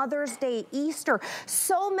 birthdays, Mother's Day, Easter.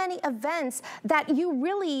 So many events that you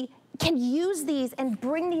really can use these and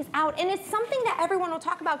bring these out. And it's something that everyone will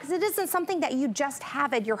talk about, because it isn't something that you just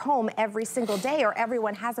have at your home every single day, or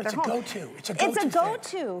everyone has at their home. It's a go-to. It's a go-to. It's a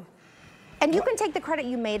go-to. And you can take the credit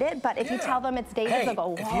you made it, but if you tell them it's David's, they'll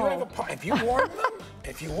go, whoa. If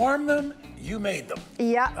you warm them, you made them.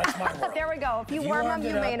 Yeah. That's my world. There we go. If you warm them,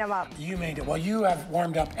 you made them up. You made it. Well, you have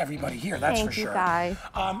warmed up everybody here, that's for sure. Thank you,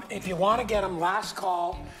 Guy. If you want to get them, last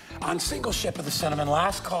call on single ship of the cinnamon,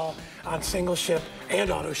 last call on single ship and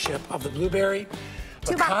auto ship of the blueberry.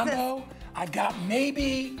 The combo, I've got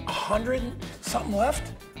maybe 100 something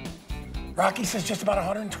left. Rocky says just about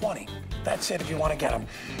 120. That's it if you want to get them.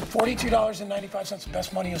 $42.95, the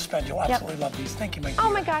best money you'll spend. You'll absolutely love these. Thank you, my dear.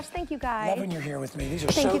 Oh my gosh, thank you, guys. Love when you're here with me. These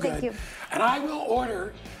are so good. Thank you. And I will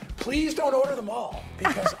order. Please don't order them all,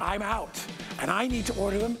 because I'm out. And I need to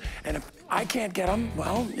order them. And if I can't get them,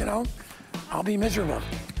 well, you know, I'll be miserable.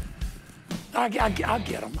 I'll get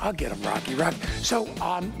them. I'll get them, Rocky. So,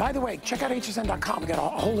 by the way, check out hsn.com. We got a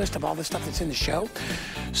whole list of all the stuff that's in the show.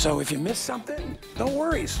 So if you missed something, no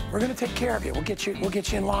worries. We're going to take care of you. We'll get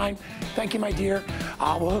you in line. Thank you, my dear.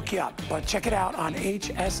 We'll hook you up. But check it out on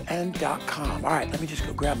hsn.com. All right, let me just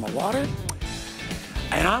go grab my water.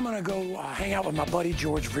 And I'm going to go hang out with my buddy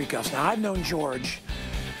George Vrikos. Now, I've known George,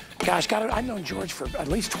 gosh, I've known George for at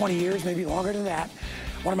least 20 years, maybe longer than that.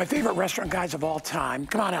 One of my favorite restaurant guys of all time.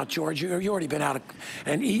 Come on out, George. You already been out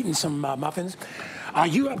and eaten some muffins.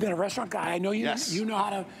 You have been a restaurant guy. I know you. Yes. You know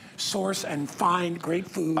how to source and find great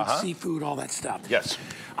food, seafood, all that stuff. Yes.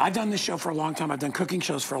 I've done this show for a long time. I've done cooking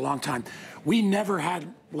shows for a long time. We never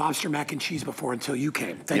had lobster mac and cheese before until you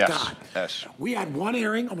came. Thank God. Yes. We had one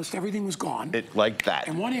airing. Almost everything was gone. Like that.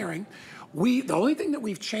 And one airing. The only thing that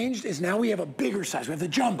we've changed is now we have a bigger size. We have the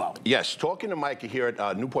jumbo. Yes, talking to Mike here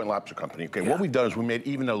at New Point Lobster Company, what we've done is we made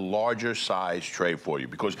even a larger size tray for you,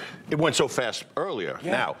 because it went so fast earlier.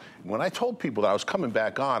 Now, when I told people that I was coming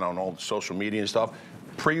back on all the social media and stuff,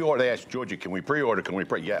 pre-order, they asked, Georgie, can we pre-order? Can we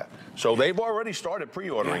Yeah. So they've already started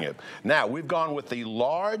pre-ordering it. Now, we've gone with the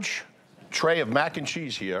large tray of mac and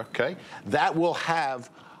cheese here, okay? That will have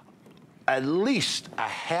at least a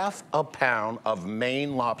half a pound of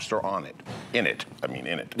Maine lobster on it. In it.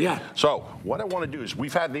 Yeah. So what I want to do is,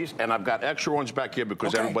 we've had these, and I've got extra ones back here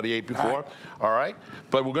because everybody ate before. All right.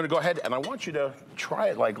 But we're going to go ahead, and I want you to try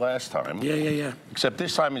it like last time. Yeah. Except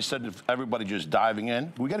this time, instead of everybody just diving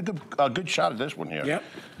in, we got a good shot at this one here. Yep.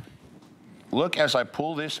 Look as I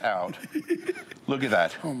pull this out. Look at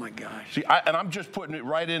that. Oh my gosh. See, and I'm just putting it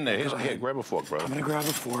right in there. Here, grab a fork, brother. I'm gonna grab a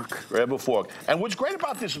fork. Grab a fork. And what's great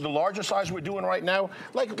about this is the larger size we're doing right now,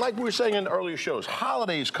 like we were saying in earlier shows,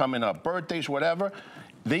 holidays coming up, birthdays, whatever,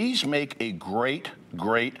 these make a great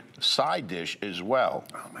side dish as well.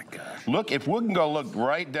 Oh my gosh. Look, if we can go look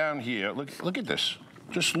right down here, look at this.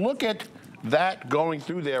 Just look at that going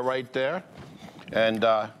through there right there. And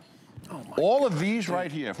all of these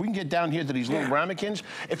right here, if we can get down here to these little ramekins,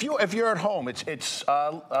 if you're at home, it's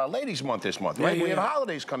Ladies' Month this month, right? We have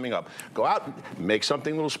holidays coming up. Go out, make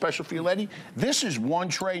something a little special for your lady. This is one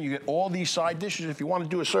tray, and you get all these side dishes if you want to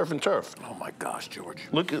do a surf and turf. Oh my gosh, George!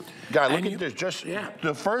 Look at this. Just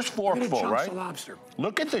the first forkful, right? Of lobster.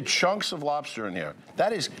 Look at the chunks of lobster in here.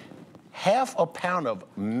 That is half a pound of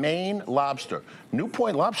Maine lobster. New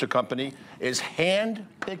Point Lobster Company is hand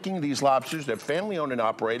picking these lobsters. They're family owned and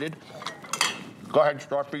operated. Go ahead and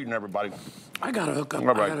start feeding everybody. I gotta hook up.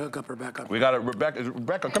 I gotta hook up Rebecca. We got it, Rebecca.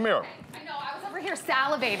 Rebecca, come here. I know. I was over here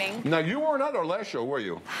salivating. Now you weren't at our last show, were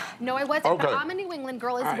you? No, I wasn't. But I'm a New England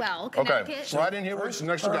girl as well. Connecticut. Okay. Right in here,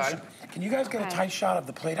 next to Guy. Can you guys get a tight shot of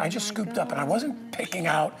the plate? I just scooped up, and I wasn't picking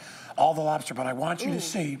out all the lobster, but I want you to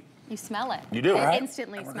see. You smell it. You do, right?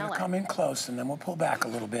 Instantly and smell we're it. gonna come in close, and then we'll pull back a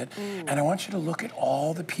little bit. And I want you to look at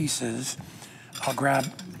all the pieces. I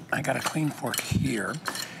got a clean fork here.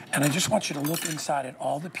 And I just want you to look inside at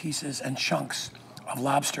all the pieces and chunks of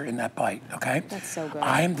lobster in that bite, okay? That's so good.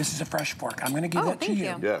 This is a fresh fork. I'm gonna give that to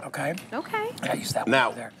you. Yeah. Okay? Okay. Yeah, use that now,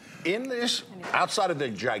 one there. In this, outside of the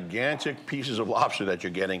gigantic pieces of lobster that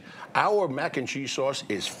you're getting, our mac and cheese sauce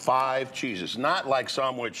is 5 cheeses. Not like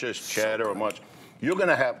some with just cheddar or much. You're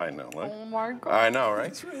gonna have, I know, right? Oh my God. I know, right?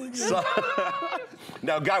 It's really good. So,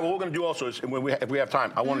 now, Guy, what we're gonna do also is, if we have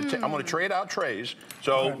time, I'm gonna trade out trays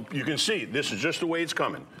so you can see this is just the way it's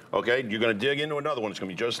coming. Okay, you're gonna dig into another one. It's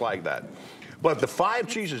gonna be just like that. But the 5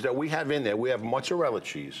 cheeses that we have in there, we have mozzarella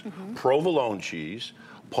cheese, provolone cheese,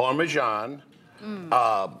 Parmesan,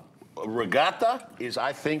 Regatta is,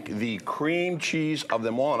 I think, the cream cheese of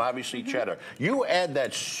them all, and obviously cheddar. You add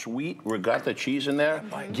that sweet Regatta cheese in there,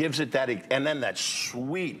 gives it that, and then that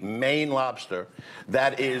sweet Maine lobster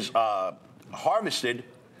that is harvested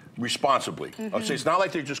responsibly. So it's not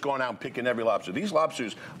like they're just going out and picking every lobster. These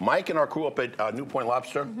lobsters, Mike and our crew up at New Point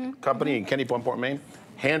Lobster Company in Kennebunkport, Maine,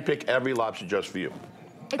 handpick every lobster just for you.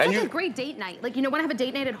 It's like a great date night. Like, you know, want to have a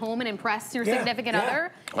date night at home and impress your significant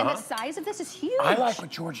other? And the size of this is huge. I like what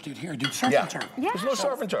George did here. Dude, surf and turf. Yeah. There's a little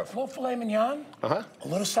surf and turf. A little filet mignon, a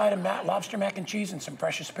little side of lobster mac and cheese, and some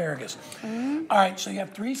fresh asparagus. All right, so you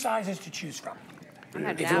have 3 sizes to choose from.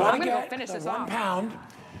 If you want to get the 1 pound,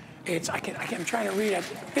 it's, I'm trying to read it,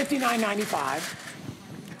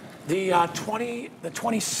 $59.95. The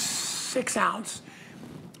 26 ounce,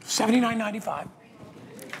 $79.95.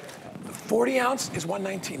 40 ounce is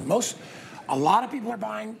 $119. A lot of people are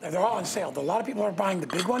buying, they're all on sale. A lot of people are buying the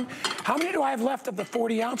big one. How many do I have left of the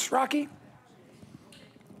 40 ounce, Rocky?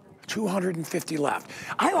 250 left.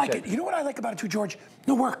 I like it. You know what I like about it too, George?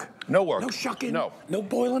 No work. No work. No shucking. No. No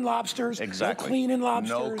boiling lobsters. Exactly. No cleaning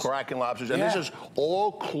lobsters. No cracking lobsters. And this is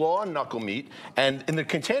all claw knuckle meat. And in the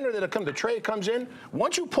container that it comes, the tray it comes in,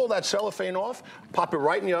 once you pull that cellophane off, pop it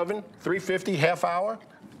right in the oven, 350, half hour.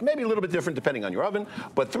 Maybe a little bit different depending on your oven,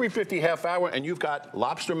 but 350 half hour, and you've got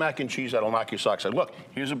lobster mac and cheese that'll knock your socks out. Look,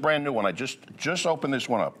 here's a brand new one. I just opened this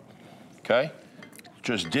one up, okay?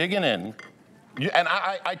 Just digging in. And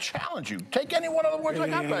I challenge you, take any one of the ones I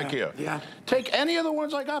got back here. Take any of the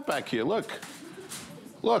ones I got back here. Look,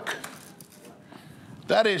 look.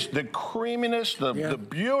 That is the creaminess, the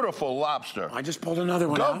beautiful lobster. I just pulled another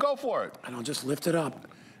one out. Go for it. And I'll just lift it up.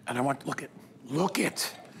 And I want, look it.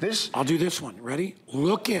 I'll do this one. Ready?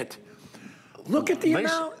 Look at the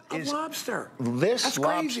amount of lobster. This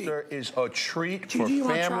lobster is a treat for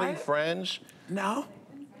family, friends. No.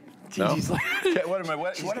 Gigi's like, what am I?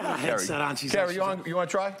 What am I, Carrie? Carrie, you want to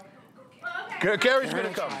try? Okay. Carrie's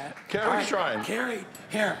gonna come. Carrie's trying. Carrie,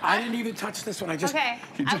 here. I didn't even touch this one. I was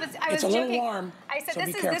it's a little warm. I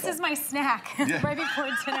said this is my snack right before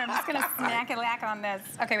dinner. I'm just gonna snack and lack on this.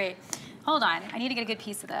 Okay, wait. Hold on. I need to get a good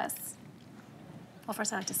piece of this. Well,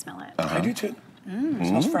 first I like to smell it. I do too. It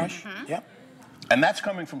smells fresh. Yep. And that's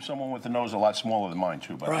coming from someone with a nose a lot smaller than mine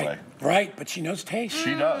too, by the way. Right, but she knows taste.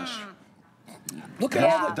 She does. Look at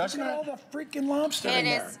all the freaking lobster in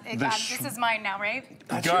there. This is mine now, right?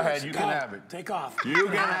 Go ahead, you can have it. Take off. You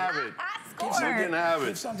can have it. You can have it.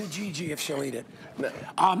 Give some to Gigi if she'll eat it.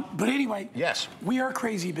 But anyway, we are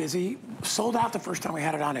crazy busy. Sold out the first time we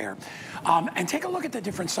had it on air. And take a look at the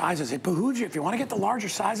different sizes. It behooves you. If you want to get the larger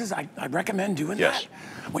sizes, I recommend doing that.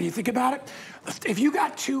 When you think about it, if you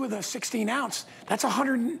got 2 of the 16 ounce, that's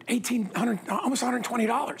almost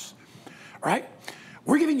 $120, right?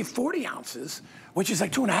 We're giving you 40 ounces, which is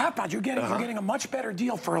like 2.5 pounds. You're getting a much better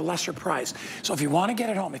deal for a lesser price. So if you want to get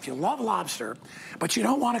it home, if you love lobster, but you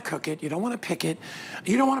don't want to cook it, you don't want to pick it,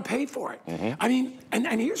 you don't want to pay for it. I mean,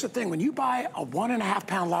 and here's the thing, when you buy a 1.5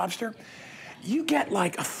 pound lobster, you get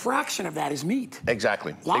like a fraction of that as meat.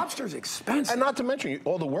 Exactly. Lobster's expensive. And not to mention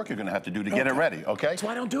all the work you're going to have to do to get it ready, okay? That's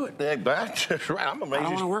why I don't do it. That's right. I'm amazed. I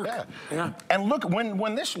don't want to work. Yeah. And look,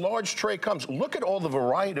 when this large tray comes, look at all the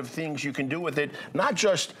variety of things you can do with it, not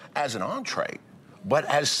just as an entree, but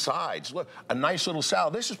as sides. Look, a nice little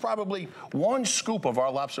salad. This is probably 1 scoop of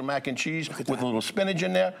our lobster mac and cheese with a little spinach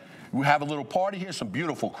in there. We have a little party here, some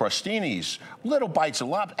beautiful crostinis, little bites of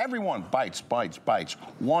lobster. Everyone bites.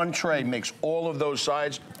 1 tray makes all of those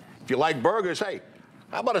sides. If you like burgers, hey,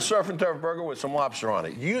 how about a surf and turf burger with some lobster on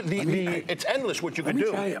it? It's endless what you can do.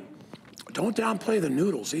 Let me tell you, don't downplay the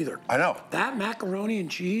noodles either. I know. That macaroni and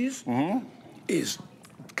cheese is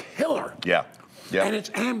killer. Yeah.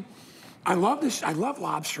 And I love this. I love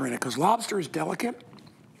lobster in it because lobster is delicate.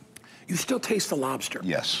 You still taste the lobster.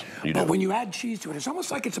 Yes, you do. But when you add cheese to it, it's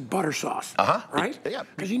almost like it's a butter sauce, right? Yeah.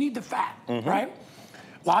 Because you need the fat, right?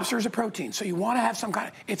 Lobster is a protein, so you want to have some kind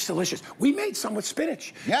of, it's delicious. We made some with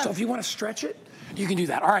spinach. Yeah. So if you want to stretch it, you can do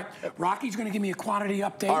that. All right, Rocky's going to give me a quantity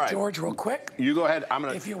update, George, real quick. You go ahead.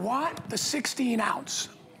 If you want the 16 ounce,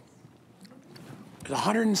 there's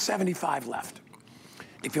 175 left.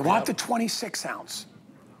 If you want the 26 ounce,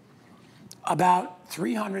 about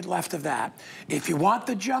 300 left of that. If you want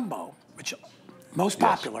the jumbo, which most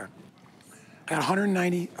popular, I got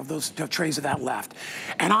 190 of those trays of that left.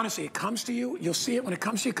 And honestly, it comes to you. You'll see it when it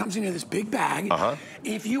comes to you. It comes in this big bag.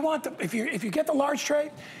 If you want if you get the large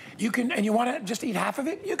tray, You can, and you want to just eat half of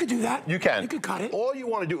it, you could do that. You can. You could cut it. All you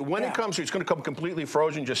want to do, when it comes, it's going to come completely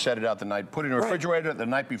frozen, just set it out the night, put it in the refrigerator the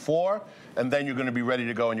night before, and then you're going to be ready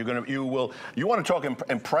to go, and you want to talk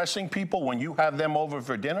impressing people when you have them over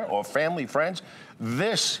for dinner, or family, friends.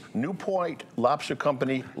 This New Point Lobster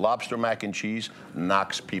Company lobster mac and cheese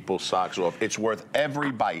knocks people's socks off. It's worth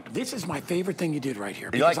every bite. This is my favorite thing you did right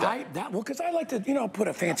here. You like that? Because I like to, you know, put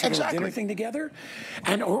a fancy little dinner thing together,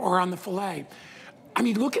 and or on the filet. I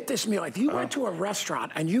mean, look at this meal. If you went to a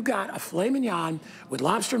restaurant and you got a filet mignon with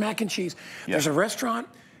lobster mac and cheese, there's a restaurant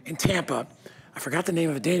in Tampa. I forgot the name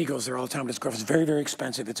of it. Danny goes there all the time, but it's very, very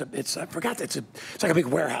expensive. It's like a big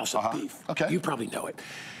warehouse of beef. Okay. You probably know it.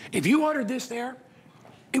 If you ordered this there,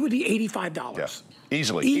 it would be $85. Yes.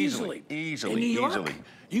 Easily. In New York,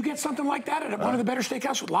 you get something like that at one of the better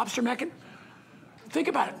steakhouses with lobster mac and. Think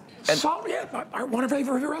about it. One of our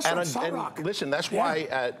favorite restaurants, Salt Rock. Listen, that's why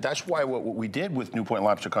what we did with New Point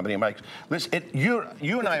Lobster Company, Mike. Listen, you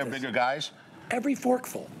and I are bigger guys. Every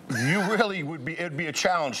forkful. You really it'd be a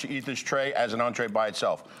challenge to eat this tray as an entree by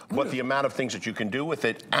itself. But the amount of things that you can do with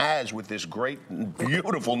it, as with this great,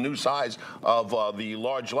 beautiful new size of the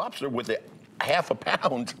large lobster with the half a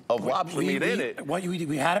pound of lobster meat in it.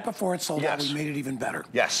 We had it before it sold out. We made it even better.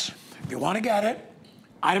 Yes. If you want to get it,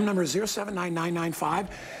 item number is 079995.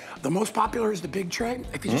 The most popular is the big tray.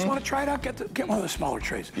 If you just want to try it out, get one of the smaller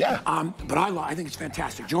trays. Yeah. But I think it's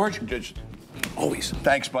fantastic. George? Always.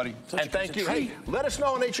 Thanks, buddy. And thank you. Hey, let us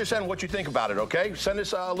know on HSN what you think about it, okay? Send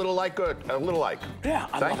us a little like. Yeah,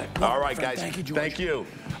 I love it. All right, guys. Thank you, George. Thank you.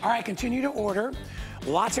 All right, continue to order.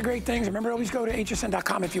 Lots of great things. Remember, always go to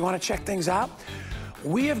hsn.com if you want to check things out.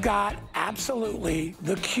 We have got absolutely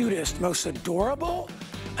the cutest, most adorable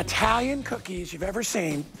Italian cookies you've ever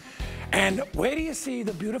seen. And where do you see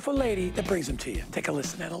the beautiful lady that brings them to you? Take a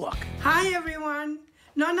listen and a look. Hi, everyone.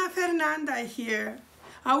 Nonna Fernanda here.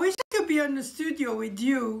 I wish I could be in the studio with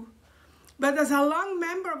you, but as a long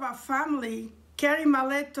member of our family, Carrie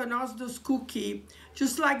Maletto knows those cookies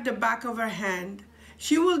just like the back of her hand.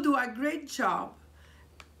 She will do a great job.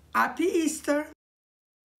 Happy Easter.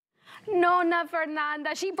 Nonna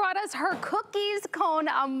Fernanda, she brought us her cookies con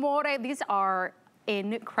amore. These are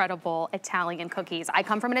incredible Italian cookies. I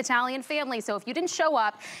come from an Italian family, so if you didn't show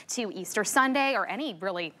up to Easter Sunday or any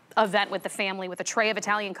really event with the family with a tray of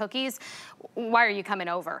Italian cookies, why are you coming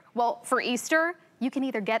over? Well, for Easter, you can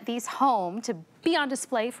either get these home to be on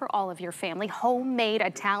display for all of your family, homemade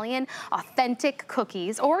Italian, authentic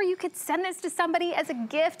cookies, or you could send this to somebody as a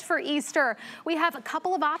gift for Easter. We have a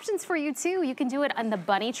couple of options for you too. You can do it on the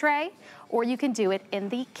bunny tray, or you can do it in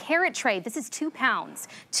the carrot tray. This is 2 pounds,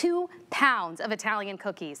 2 pounds of Italian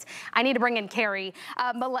cookies. I need to bring in Carrie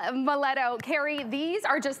Maletto. Carrie, these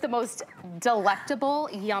are just the most delectable,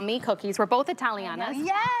 yummy cookies. We're both Italianas,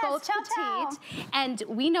 both petite, and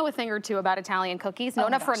we know a thing or two about Italian cookies.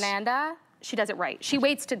 Nonna Fernanda, she does it right. She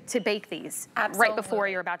waits to bake these right before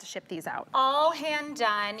you're about to ship these out. All hand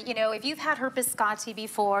done. You know, if you've had her biscotti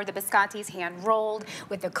before, the biscotti's hand rolled.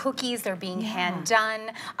 With the cookies, they're being hand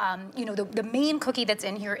done. You know, the main cookie that's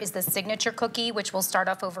in here is the signature cookie, which will start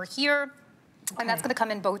off over here. And that's going to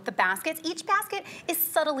come in both the baskets. Each basket is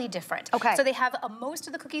subtly different. So they have most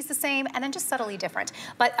of the cookies the same and then just subtly different.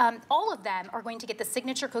 But all of them are going to get the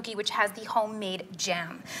signature cookie, which has the homemade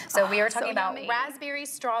jam. So we are talking about raspberry,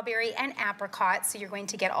 strawberry, and apricot. So you're going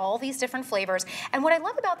to get all these different flavors. And what I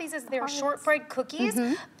love about these is they're shortbread cookies.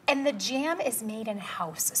 And the jam is made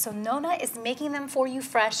in-house. So Nonna is making them for you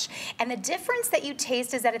fresh. And the difference that you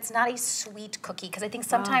taste is that it's not a sweet cookie. Because I think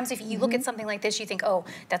sometimes if you look at something like this, you think, oh,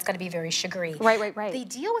 that's got to be very sugary. Right. The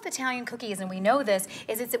deal with Italian cookies, and we know this,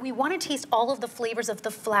 is that we want to taste all of the flavors of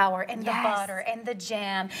the flour and the butter and the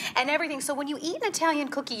jam and everything. So when you eat an Italian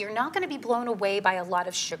cookie, you're not going to be blown away by a lot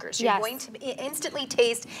of sugars. You're going to instantly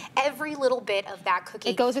taste every little bit of that cookie.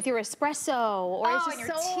 It goes with your espresso, or it's just your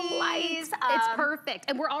so teas. light. It's perfect.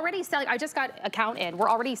 And we're already selling, I just got a count in, we're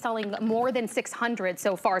already selling more than 600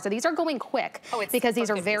 so far. So these are going quick because these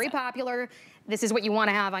are very popular. This is what you want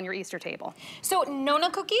to have on your Easter table. So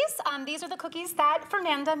Nonna cookies, these are the cookies that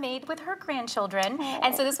Fernanda made with her grandchildren.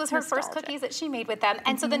 And so this was her first cookies that she made with them.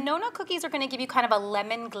 And so the Nonna cookies are going to give you kind of a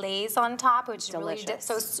lemon glaze on top, which is really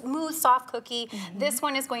so smooth, soft cookie. This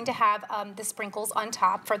one is going to have the sprinkles on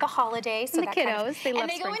top for the holiday. So and the kiddos, they love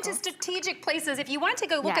And they go into strategic places. If you want to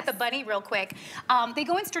go look at the bunny real quick, they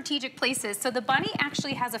go in strategic places. So the bunny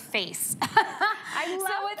actually has a face. I love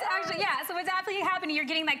so it's actually, so what's actually happening, you're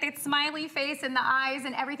getting like that smiley face face and the eyes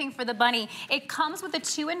and everything for the bunny. It comes with a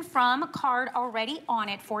to and from card already on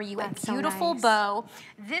it for you. That's a beautiful bow.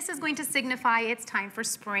 This is going to signify it's time for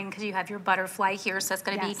spring because you have your butterfly here. So it's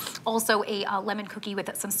going to be also a lemon cookie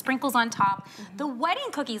with some sprinkles on top. The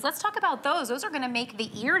wedding cookies, let's talk about those. Those are going to make the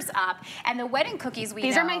ears up. And the wedding cookies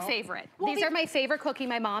These are my favorite. Well, these are my favorite cookie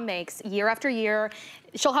my mom makes year after year.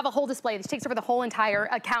 She'll have a whole display. She takes over the whole entire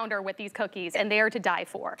counter with these cookies, and they are to die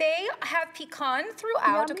for. They have pecan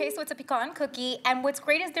throughout, okay? So it's a pecan cookie, and what's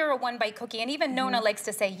great is they're a one-bite cookie, and even Nona likes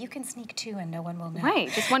to say, you can sneak two and no one will know.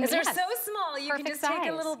 Right, just one. Because they're so small, you can just take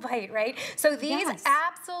a little bite, right? So these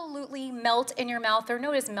absolutely melt in your mouth. They're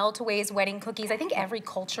known as melt-aways wedding cookies. I think every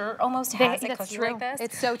culture almost has a cookie like this.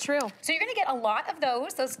 It's so true. So you're gonna get a lot of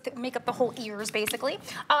those. Those make up the whole ears, basically.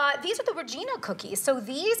 These are the Regina cookies. So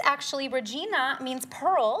these actually, Regina means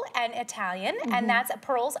pearl and Italian, and that's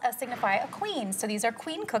pearls signify a queen. So these are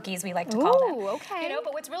queen cookies, we like to call them. Okay. You know,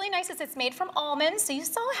 but what's really nice is it's made from almonds. So you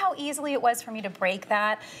saw how easily it was for me to break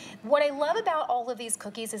that. What I love about all of these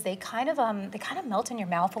cookies is they kind of melt in your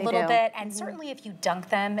mouth a little bit, and certainly if you dunk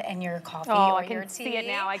them in your coffee or your tea. I can see it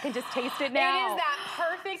now. I can just taste it now. It is that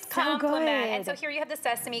perfect complement. And so here you have the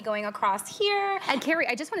sesame going across here. And Carrie,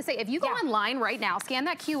 I just want to say, if you go online right now, scan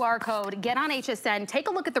that QR code, get on HSN, take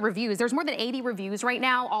a look at the reviews. There's more than 80 reviews right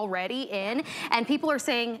now already in, and people are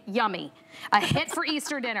saying, yummy. A hit for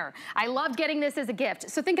Easter dinner. I loved getting this as a gift.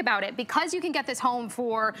 So think about it. Because you can get this home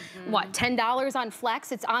for, what, $10 on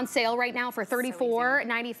Flex. It's on sale right now for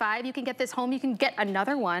 $34.95. You can get this home. You can get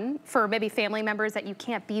another one for maybe family members that you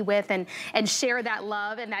can't be with and share that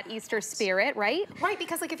love and that Easter spirit, right? Right,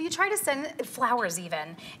 because like if you try to send flowers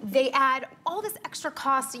even, they add all this extra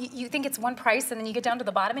cost. You think it's one price and then you get down to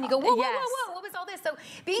the bottom and you go, whoa, whoa, whoa, whoa, what was all this? So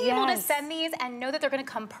being able to send these and know that they're gonna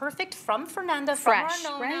come perfect from Fernanda, from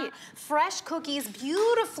our Nona, fresh cookies,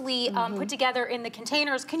 beautifully put together in the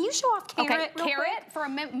containers. Can you show off carrot real quick? For a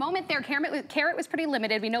moment there, carrot was pretty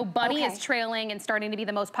limited. We know bunny is trailing and starting to be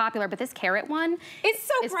the most popular, but this carrot one is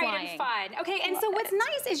so bright and fun. Okay, and so what's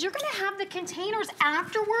nice is you're gonna have the containers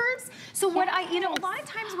afterwards. So what you know, a lot of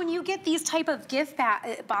times when you get these type of gift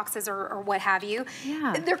boxes or what have you,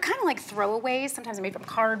 they're kind of like throwaways. Sometimes they're made from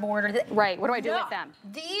cardboard. Or right, what do I do with them?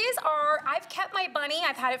 These are, I've kept my bunny.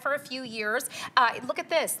 I've had it for a few years. Look at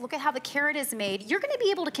this. Look at how the carrot is made. You're going to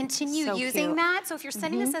be able to continue using that. So if you're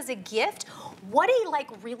sending this as a gift, what a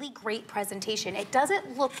really great presentation. It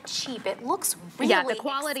doesn't look cheap. It looks really the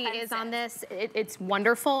quality is on this. It's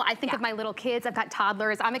wonderful. I think of my little kids. I've got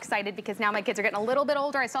toddlers. I'm excited because now my kids are getting a little bit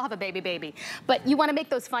older. I still have a baby. But you want to make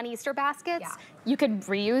those fun Easter baskets? You could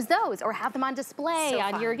reuse those or have them on display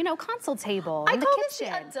on your, console table in the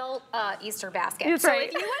kitchen. I call this the adult Easter basket. That's so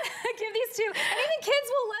if you want to give these to, and even kids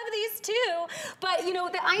will love these too.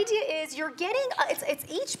 But the idea is you're getting, it's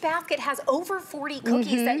each basket has over 40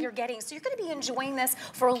 cookies that you're getting. So you're going to be enjoying this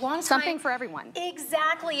for a long time. Something for everyone.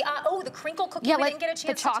 Exactly. The crinkle cookie we didn't get a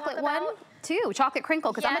chance to talk about. The chocolate one too, chocolate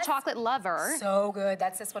crinkle, because I'm a chocolate lover. So good.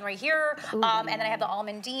 That's this one right here. And then I have the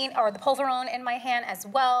almondine or the polverone in my hand as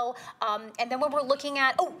well. And then when we're looking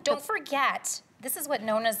at, don't forget, this is what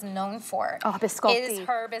Nona's known for. Oh, biscotti. Is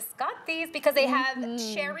her biscottis, because they have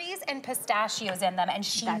cherries and pistachios in them, and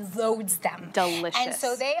she loads them. Delicious. And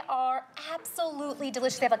so they are absolutely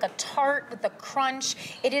delicious. They have like a tart with the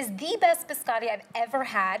crunch. It is the best biscotti I've ever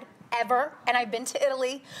had. And I've been to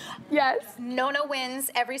Italy. Yes. Nona wins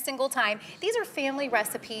every single time. These are family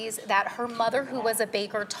recipes that her mother, who was a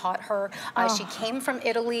baker, taught her. She came from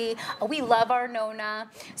Italy. We love our Nona.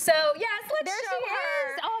 So yes, let's show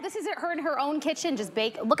her. Oh, this is her in her own kitchen, just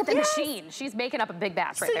bake. Look at the machine. She's making up a big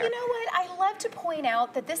batch right there. So you know what? I love to point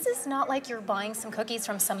out that this is not like you're buying some cookies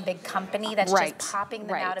from some big company that's just popping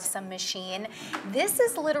them out of some machine. This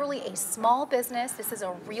is literally a small business. This is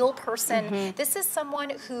a real person. This is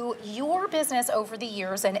someone who your business over the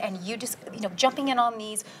years and you just, jumping in on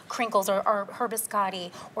these crinkles or her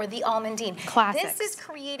biscotti or the almondine. Classics. This is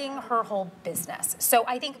creating her whole business. So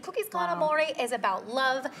I think Cookies Con Amore is about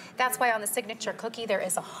love. That's why on the signature cookie there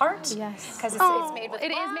is a heart. Yes. Because it's made with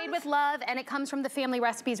love. It is made with love, and it comes from the family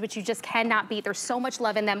recipes, which you just cannot beat. There's so much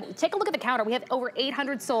love in them. Take a look at the counter. We have over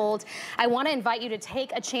 800 sold. I want to invite you to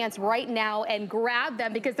take a chance right now and grab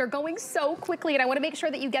them because they're going so quickly, and I want to make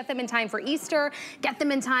sure that you get them in time for Easter, get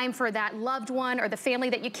them in time for that loved one or the family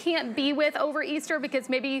that you can't be with over Easter because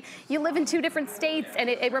maybe you live in 2 different states and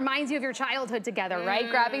it reminds you of your childhood together, right?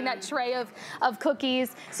 Grabbing that tray of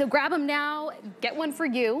cookies. So grab them now, get one for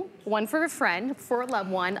you, one for a friend, for a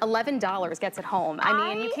loved one. $11 gets it home.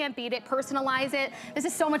 I mean, you can't beat it. Personalize it. This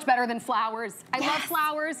is so much better than flowers. I love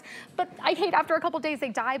flowers, but I hate after a couple days they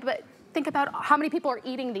die, but think about how many people are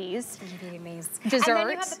eating these. Desserts. And then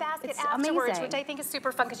you have the basket afterwards, which I think is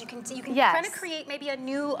super fun because you can kind of create maybe a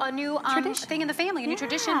new thing in the family, a new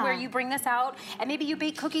tradition where you bring this out and maybe you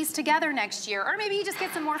bake cookies together next year, or maybe you just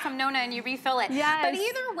get some more from Nona and you refill it. Yes. But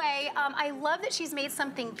either way, I love that she's made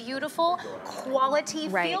something beautiful, quality,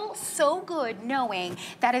 feel so good knowing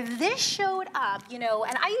that if this showed up, you know,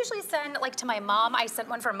 and I usually send like to my mom, I sent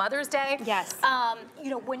one for Mother's Day. Yes. You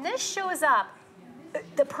know, when this shows up,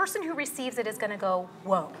 the person who receives it is going to go,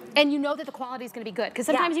 whoa. And you know that the quality is going to be good. Because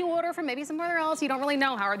sometimes you order from maybe somewhere else, you don't really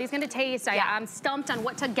know how are these going to taste. I'm stumped on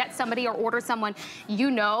what to get somebody or order someone. You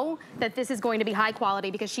know that this is going to be high quality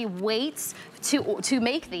because she waits to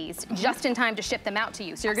make these just in time to ship them out to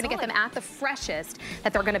you. So you're going to get them at the freshest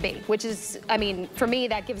that they're going to be, which is, I mean, for me,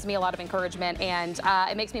 that gives me a lot of encouragement and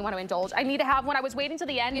it makes me want to indulge. I need to have one. I was waiting till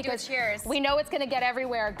the end because we know it's going to get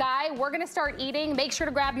everywhere. Guy, we're going to start eating. Make sure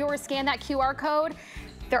to grab yours, scan that QR code.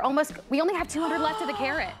 We only have 200 left of the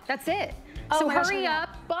carrot. That's it. So hurry up.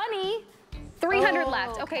 Bunny, 300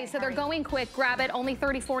 left. Okay, so they're going quick. Grab it, only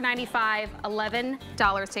 $34.95,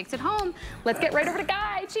 $11 takes it home. Let's get right over to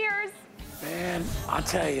Guy. Cheers. Man, I'll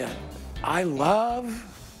tell you, I love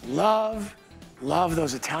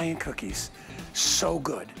those Italian cookies. So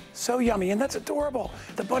good, so yummy, and that's adorable.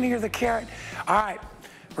 The bunny or the carrot. All right.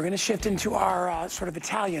 We're going to shift into our sort of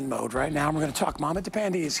Italian mode right now. We're going to talk. Mama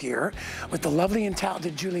DePandi is here with the lovely and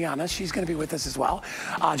talented Juliana. She's going to be with us as well.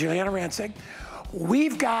 Juliana Rancic.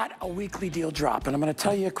 We've got a weekly deal drop, and I'm going to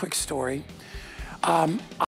tell you a quick story.